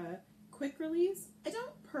actually do a quick release. I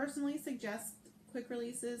don't personally suggest quick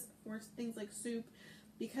releases for things like soup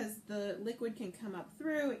because the liquid can come up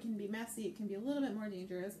through, it can be messy, it can be a little bit more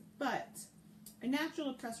dangerous, but a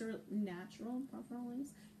natural pressure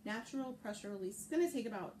release is going to take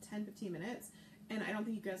about 10-15 minutes, and I don't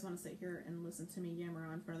think you guys want to sit here and listen to me yammer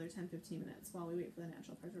on for another 10-15 minutes while we wait for the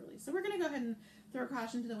natural pressure release. So we're going to go ahead and throw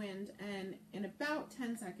caution to the wind, and in about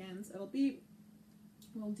 10 seconds,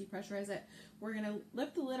 we'll depressurize it. We're going to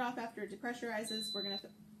lift the lid off after it depressurizes. We're going to,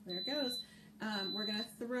 there it goes. We're going to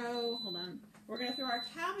throw, we're going to throw our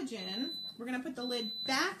cabbage in. We're going to put the lid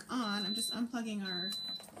back on. I'm just unplugging our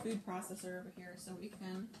food processor over here so we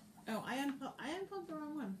can, oh, I unplugged the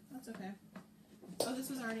wrong one. That's okay. Oh, this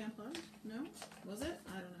was already unplugged? No? Was it?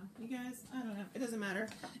 I don't know. You guys, I don't know. It doesn't matter.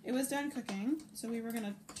 It was done cooking, so we were going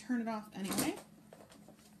to turn it off anyway.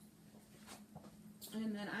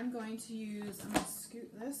 And then I'm going to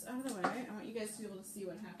scoot this out of the way. I want you guys to be able to see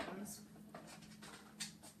what happens.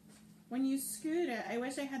 When you scoot it, I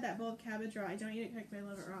wish I had that bowl of cabbage raw. I don't eat it cooked, but I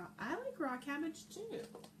love it raw. I like raw cabbage too.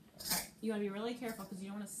 Alright, you want to be really careful because you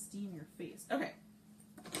don't want to steam your face. Okay.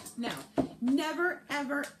 Now, never,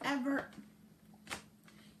 ever, ever,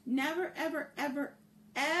 never, ever, ever,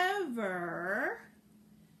 ever,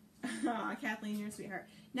 oh, Kathleen, you're a sweetheart.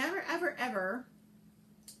 Never, ever, ever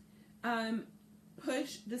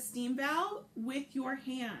push the steam valve with your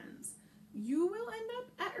hands. You will end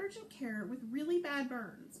up at urgent care with really bad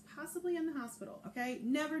burns, possibly in the hospital, okay?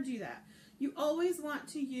 Never do that. You always want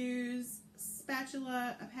to use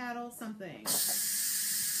spatula, a paddle, something.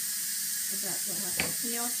 If that's what happens.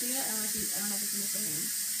 Can y'all see it? I don't know if it's in the frame.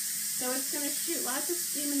 So it's going to shoot lots of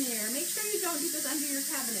steam in the air. Make sure you don't do this under your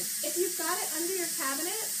cabinet. If you've got it under your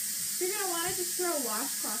cabinet, you're going to want to just throw a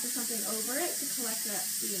washcloth or something over it to collect that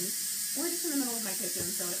steam. We're just in the middle of my kitchen,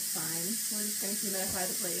 so it's fine. We're just going to humidify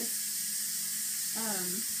the place.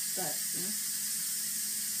 But, yeah.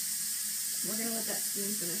 We're going to let that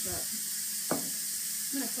steam finish up.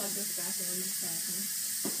 I'm going to plug this back in so I can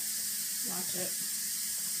watch it.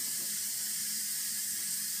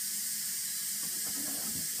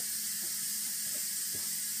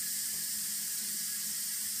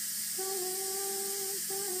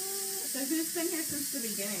 So who's been here since the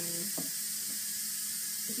beginning?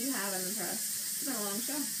 If you have, I'm impressed. It's been a long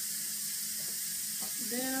show.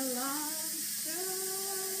 It's been a long show.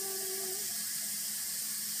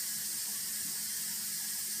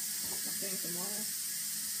 Getting some water.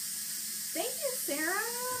 Thank you, Sarah.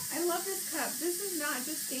 I love this cup. This is not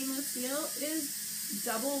just stainless steel. It is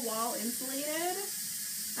double wall insulated.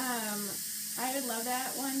 I would love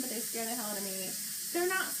that one, but they scare the hell out of me. They're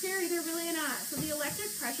not scary. They're really not. So the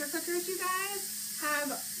electric pressure cookers, you guys,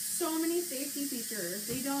 have so many safety features.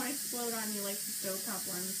 They don't explode on you like the stovetop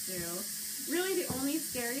ones do. Really, the only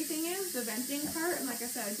scary thing is the venting part. And like I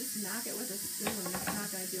said, just knock it with a spoon. It's not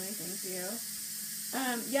going to do anything to you.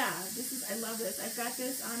 Yeah, I love this. I've got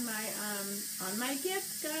this on my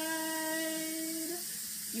gift guide.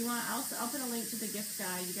 You want? I'll put a link to the gift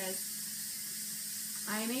guide, you guys.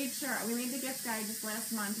 I made sure we made the gift guide just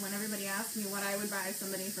last month when everybody asked me what I would buy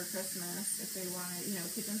somebody for Christmas if they wanted,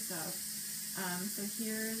 kitchen stuff. So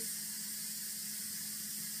here's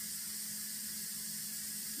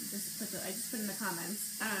I just put in the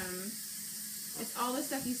comments. It's all the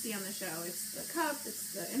stuff you see on the show. It's the cup,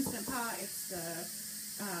 it's the Instant Pot, it's the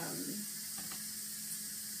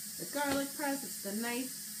garlic press, it's the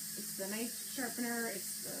knife sharpener,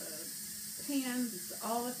 it's the pans, it's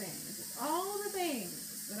all the things. It's all the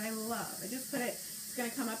things that I love. I just put it, it's going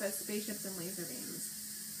to come up as spaceships and laser beams.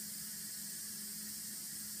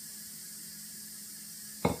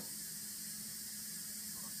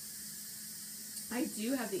 I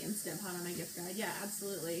do have the Instant Pot on my gift guide. Yeah,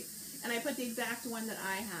 absolutely. And I put the exact one that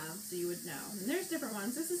I have so you would know. And there's different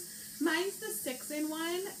ones. Mine's the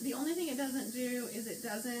 6-in-1. The only thing it doesn't do is it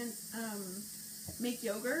doesn't make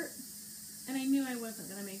yogurt. And I knew I wasn't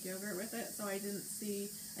going to make yogurt with it, so I didn't see.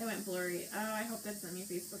 I went blurry. Oh, I hope that doesn't mean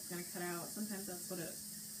Facebook's going to cut out. Sometimes that's what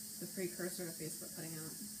the precursor to Facebook putting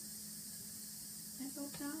out. I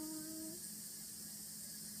hope not.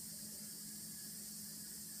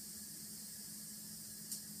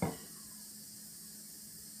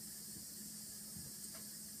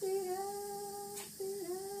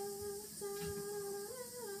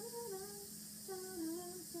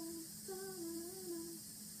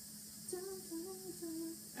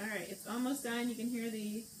 Alright, it's almost done. You can hear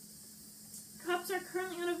the cups are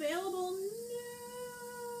currently unavailable. No!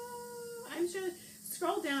 I'm sure,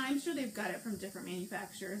 scroll down, I'm sure they've got it from different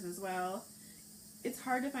manufacturers as well. It's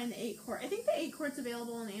hard to find the 8-quart. I think the 8-quart's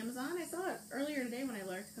available on Amazon. I saw it earlier today when I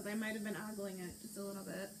looked because I might have been ogling it just a little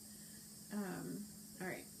bit.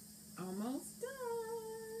 Alright, almost done.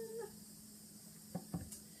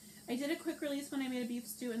 I did a quick release when I made a beef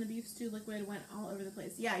stew, and the beef stew liquid went all over the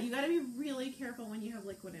place. Yeah, you got to be really careful when you have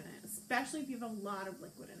liquid in it, especially if you have a lot of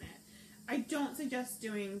liquid in it. I don't suggest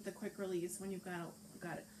doing the quick release when you've got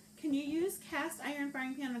it. Can you use cast iron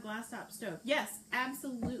frying pan on a glass top stove? Yes,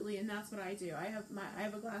 absolutely, and that's what I do. I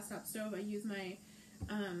have a glass top stove. I use my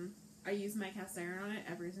cast iron on it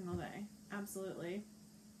every single day. Absolutely.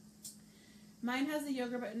 Mine has the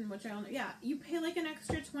yogurt button, which I don't know. Yeah, you pay like an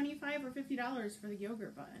extra $25 or $50 for the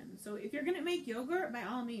yogurt button. So if you're going to make yogurt, by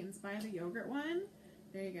all means, buy the yogurt one.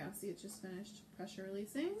 There you go. See, it just finished pressure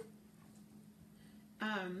releasing.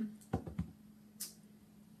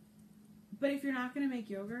 But if you're not going to make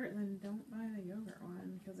yogurt, then don't buy the yogurt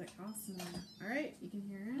one because it costs more. All right, you can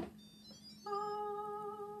hear it.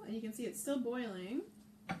 Oh, and you can see it's still boiling.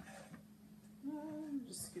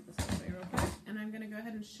 Just scoop this out of the way real quick. And I'm going to go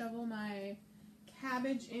ahead and shovel my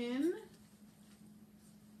cabbage in.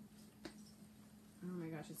 Oh my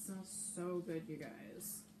gosh, it smells so good, you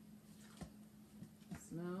guys. It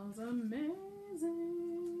smells amazing.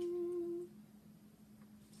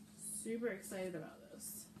 super excited about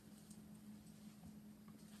this.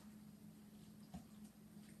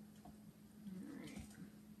 Alright.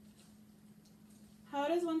 How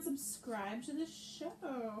does one subscribe to the show?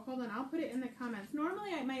 Hold on, I'll put it in the comments.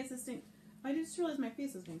 Normally, my assistant... I just realized my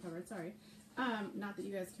face was being covered, sorry. Not that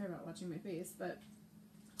you guys care about watching my face, but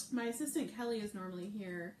my assistant Kelly is normally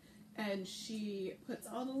here, and she puts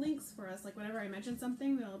all the links for us. Like, whenever I mention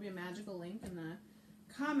something, there'll be a magical link in the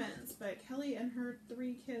comments. But Kelly and her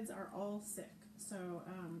 3 kids are all sick, so,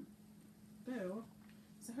 boo.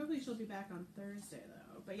 So hopefully she'll be back on Thursday,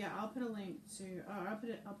 though. But yeah, I'll put a link to, I'll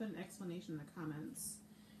put an explanation in the comments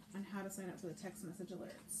on how to sign up for the text message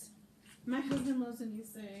alerts. My husband loves when you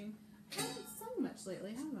sing. I haven't sung much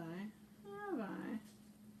lately, have I? Have I?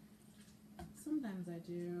 Sometimes I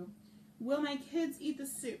do. Will my kids eat the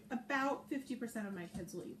soup? About 50% of my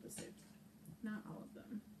kids will eat the soup. Not all of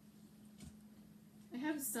them. I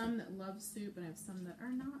have some that love soup, and I have some that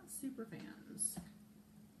are not super fans.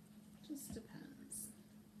 Just depends.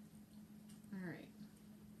 Alright.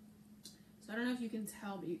 So I don't know if you can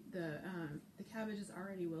tell, but the cabbage is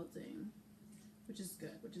already wilting, which is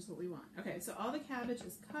good, which is what we want. Okay, so all the cabbage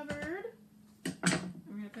is covered. I'm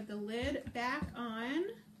going to put the lid back on.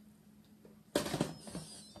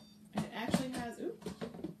 And it actually has,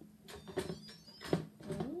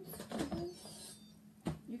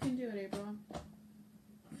 you can do it, April.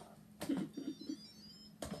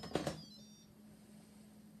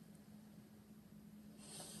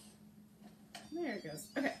 There it goes.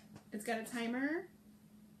 Okay, it's got a timer.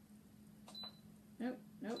 Nope,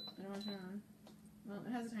 I don't want to turn it on. Well,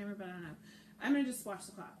 it has a timer, but I don't know. I'm going to just watch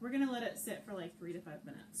the clock. We're going to let it sit for like 3 to 5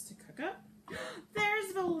 minutes to cook up.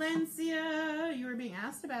 There's Valencia. You were being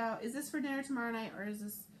asked about, is this for dinner tomorrow night, or is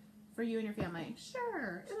this for you and your family?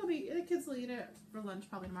 Sure. It'll be, the kids will eat it for lunch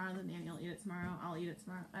probably tomorrow, then Nanny will eat it tomorrow. I'll eat it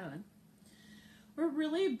tomorrow. I don't know. We're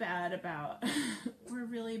really bad about,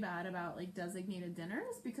 like designated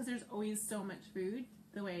dinners because there's always so much food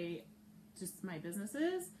the way just my business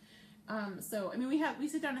is. So, I mean, we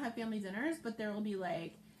sit down and have family dinners, but there will be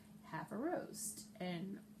like half a roast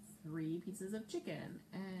and 3 pieces of chicken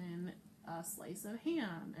and a slice of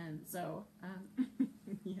ham. And so,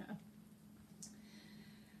 yeah.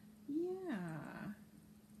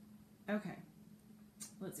 Okay.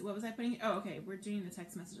 Let's see. What was I putting? Oh, okay. We're doing the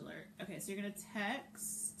text message alert. Okay. So you're going to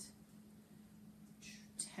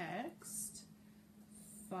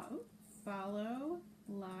follow,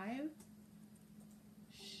 live,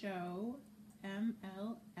 show,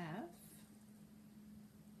 MLF,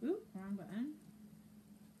 ooh, wrong button,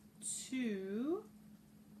 to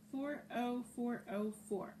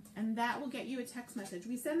 40404. And that will get you a text message.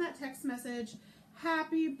 We send that text message,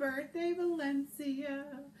 happy birthday, Valencia.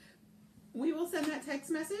 We will send that text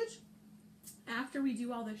message after we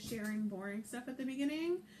do all the sharing boring stuff at the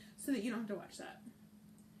beginning so that you don't have to watch that.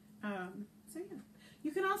 So yeah.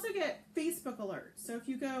 You can also get Facebook alerts. So if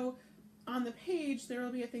you go on the page, there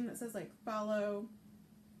will be a thing that says like follow,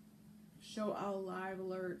 show all live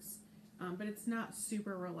alerts, but it's not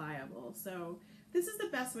super reliable. So this is the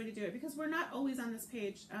best way to do it because we're not always on this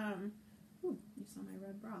page. Ooh, you saw my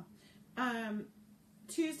red bra.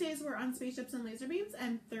 Tuesdays we're on Spaceships and Laser Beams,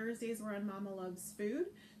 and Thursdays we're on Mama Loves Food.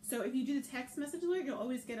 So if you do the text message alert, you'll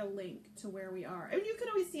always get a link to where we are. And you can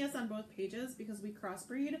always see us on both pages because we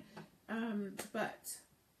crossbreed. But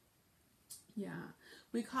yeah,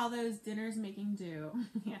 we call those dinners making do.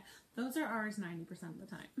 Yeah, those are ours 90% of the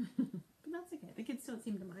time. But that's okay. The kids don't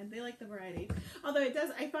seem to mind. They like the variety. Although it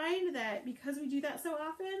does, I find that because we do that so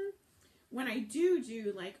often, when I do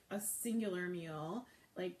like a singular meal,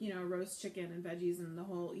 like, you know, roast chicken and veggies and the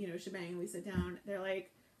whole, you know, shebang, we sit down, they're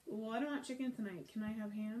like, well, I don't want chicken tonight. Can I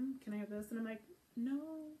have ham? Can I have this? And I'm like, no.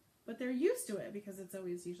 But they're used to it because it's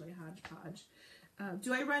always usually hodgepodge.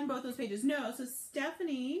 Do I run both those pages? No. So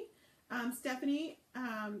Stephanie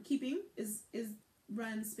Keeping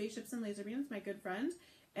runs Spaceships and Laser Beams, my good friend,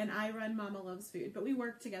 and I run Mama Loves Food. But we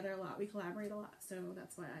work together a lot. We collaborate a lot. So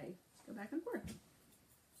that's why I go back and forth.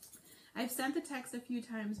 I've sent the text a few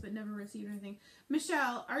times but never received anything.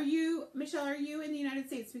 Michelle, are you in the United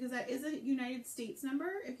States? Because that is a United States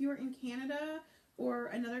number. If you are in Canada or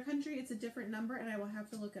another country, it's a different number, and I will have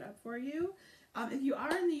to look it up for you. If you are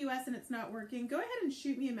in the U.S. and it's not working, go ahead and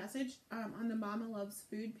shoot me a message on the Mama Loves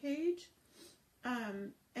Food page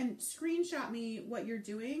and screenshot me what you're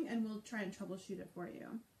doing, and we'll try and troubleshoot it for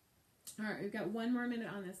you. All right, we've got 1 more minute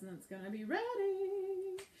on this, and then it's going to be ready.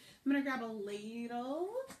 I'm going to grab a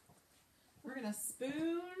ladle. We're going to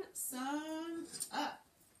spoon some up.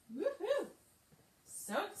 Woohoo!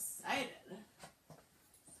 So excited.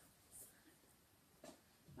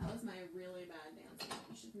 That was my really bad dancing.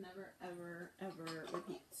 You should never, ever, ever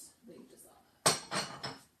repeat. They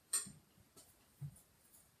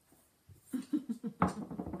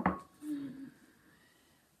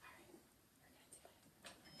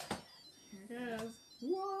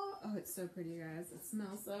Whoa. Oh, it's so pretty, guys. It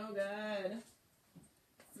smells so good.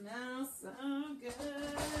 It smells so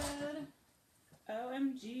good.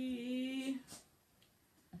 OMG.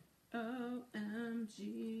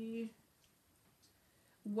 OMG.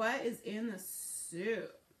 What is in the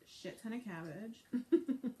soup? Shit ton of cabbage.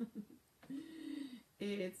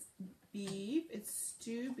 It's beef. It's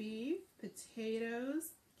stew beef,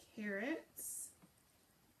 potatoes, carrots,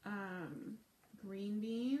 green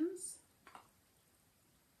beans,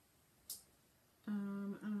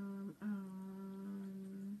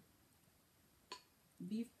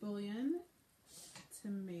 beef bouillon,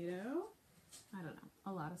 tomato. I don't know,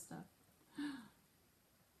 a lot of stuff.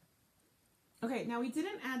 Okay, now we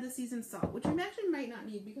didn't add the seasoned salt, which we actually might not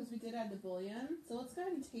need because we did add the bouillon. So let's go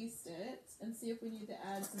ahead and taste it and see if we need to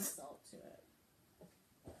add some salt to it.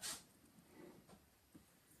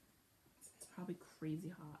 It's probably crazy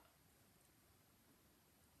hot.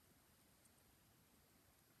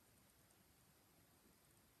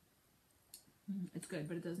 It's good,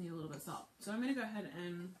 but it does need a little bit of salt. So I'm going to go ahead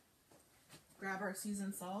and grab our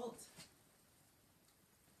seasoned salt.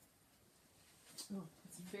 Oh,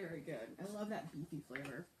 it's very good. I love that beefy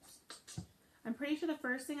flavor. I'm pretty sure the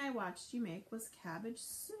first thing I watched you make was cabbage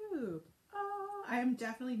soup. Oh, I am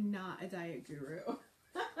definitely not a diet guru.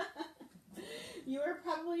 You are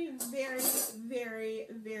probably very, very,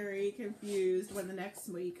 very confused when the next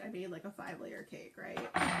week I made like a 5-layer cake, right?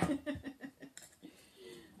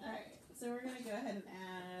 Alright, so we're going to go ahead and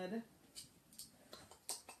add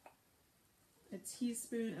a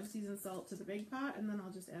teaspoon of seasoned salt to the big pot, and then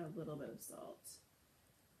I'll just add a little bit of salt.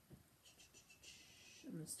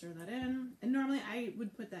 I'm going to stir that in. And normally I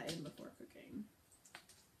would put that in before cooking.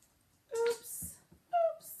 Oops.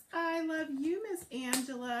 Oops. I love you, Miss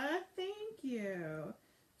Angela. Thank you.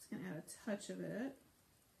 Just going to add a touch of it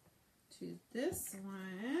to this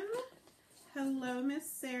one. Hello,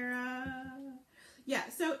 Miss Sarah. Yeah,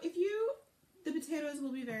 so the potatoes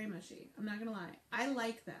will be very mushy. I'm not going to lie. I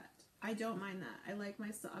like that. I don't mind that. I like my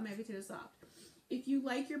potatoes soft. If you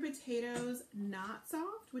like your potatoes not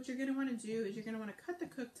soft, what you're going to want to do is you're going to want to cut the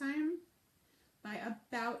cook time by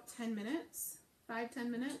about 10 minutes, 5-10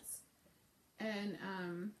 minutes, and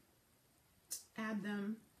add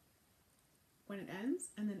them when it ends,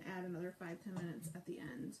 and then add another 5-10 minutes at the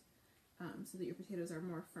end so that your potatoes are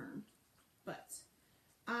more firm. But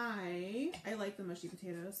I like the mushy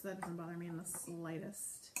potatoes, so that doesn't bother me in the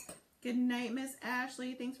slightest. Good night, Miss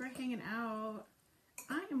Ashley. Thanks for hanging out.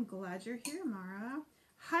 I am glad you're here, Mara.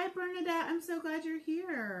 Hi, Bernadette. I'm so glad you're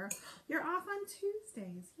here. You're off on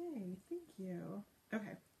Tuesdays. Yay. Thank you.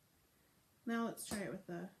 Okay. Now let's try it with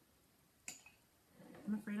the...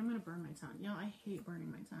 I'm afraid I'm going to burn my tongue. Y'all, I hate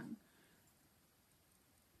burning my tongue.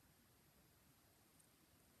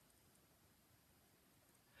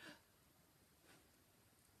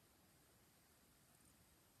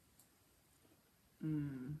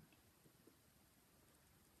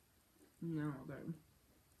 No, good.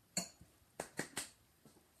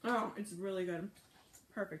 Oh, it's really good.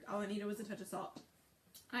 Perfect. All I needed was a touch of salt.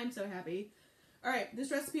 I'm so happy. All right,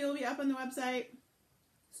 this recipe will be up on the website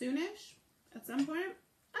soonish at some point.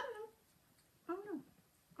 I don't know.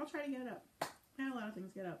 I'll try to get it up. I had a lot of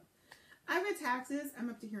things to get up. I've got taxes. I'm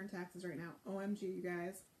up to here in taxes right now. OMG, you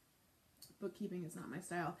guys. Bookkeeping is not my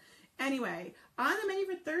style. Anyway, on the menu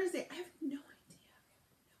for Thursday, I have no idea.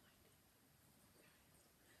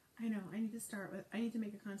 I know, I need to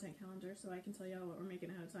make a content calendar so I can tell y'all what we're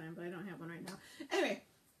making ahead of time, but I don't have one right now. Anyway,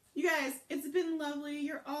 you guys, it's been lovely.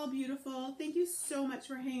 You're all beautiful. Thank you so much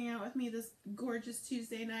for hanging out with me this gorgeous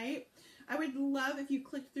Tuesday night. I would love if you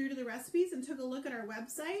clicked through to the recipes and took a look at our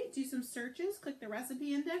website, do some searches, click the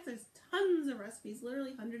recipe index. There's tons of recipes,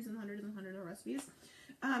 literally hundreds and hundreds and hundreds of recipes.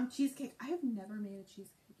 Cheesecake. I have never made a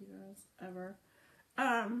cheesecake, you guys, ever.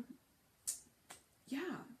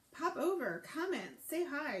 Yeah. Pop over, comment, say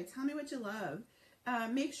hi, tell me what you love.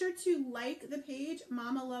 Make sure to like the page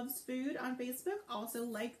Mama Loves Food on Facebook. Also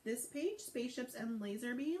like this page, Spaceships and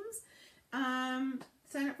Laser Beams.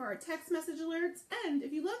 Sign up for our text message alerts. And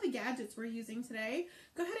if you love the gadgets we're using today,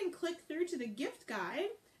 go ahead and click through to the gift guide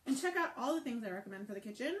and check out all the things I recommend for the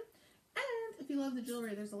kitchen. And if you love the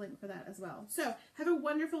jewelry, there's a link for that as well. So have a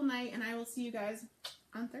wonderful night, and I will see you guys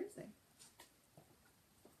on Thursday.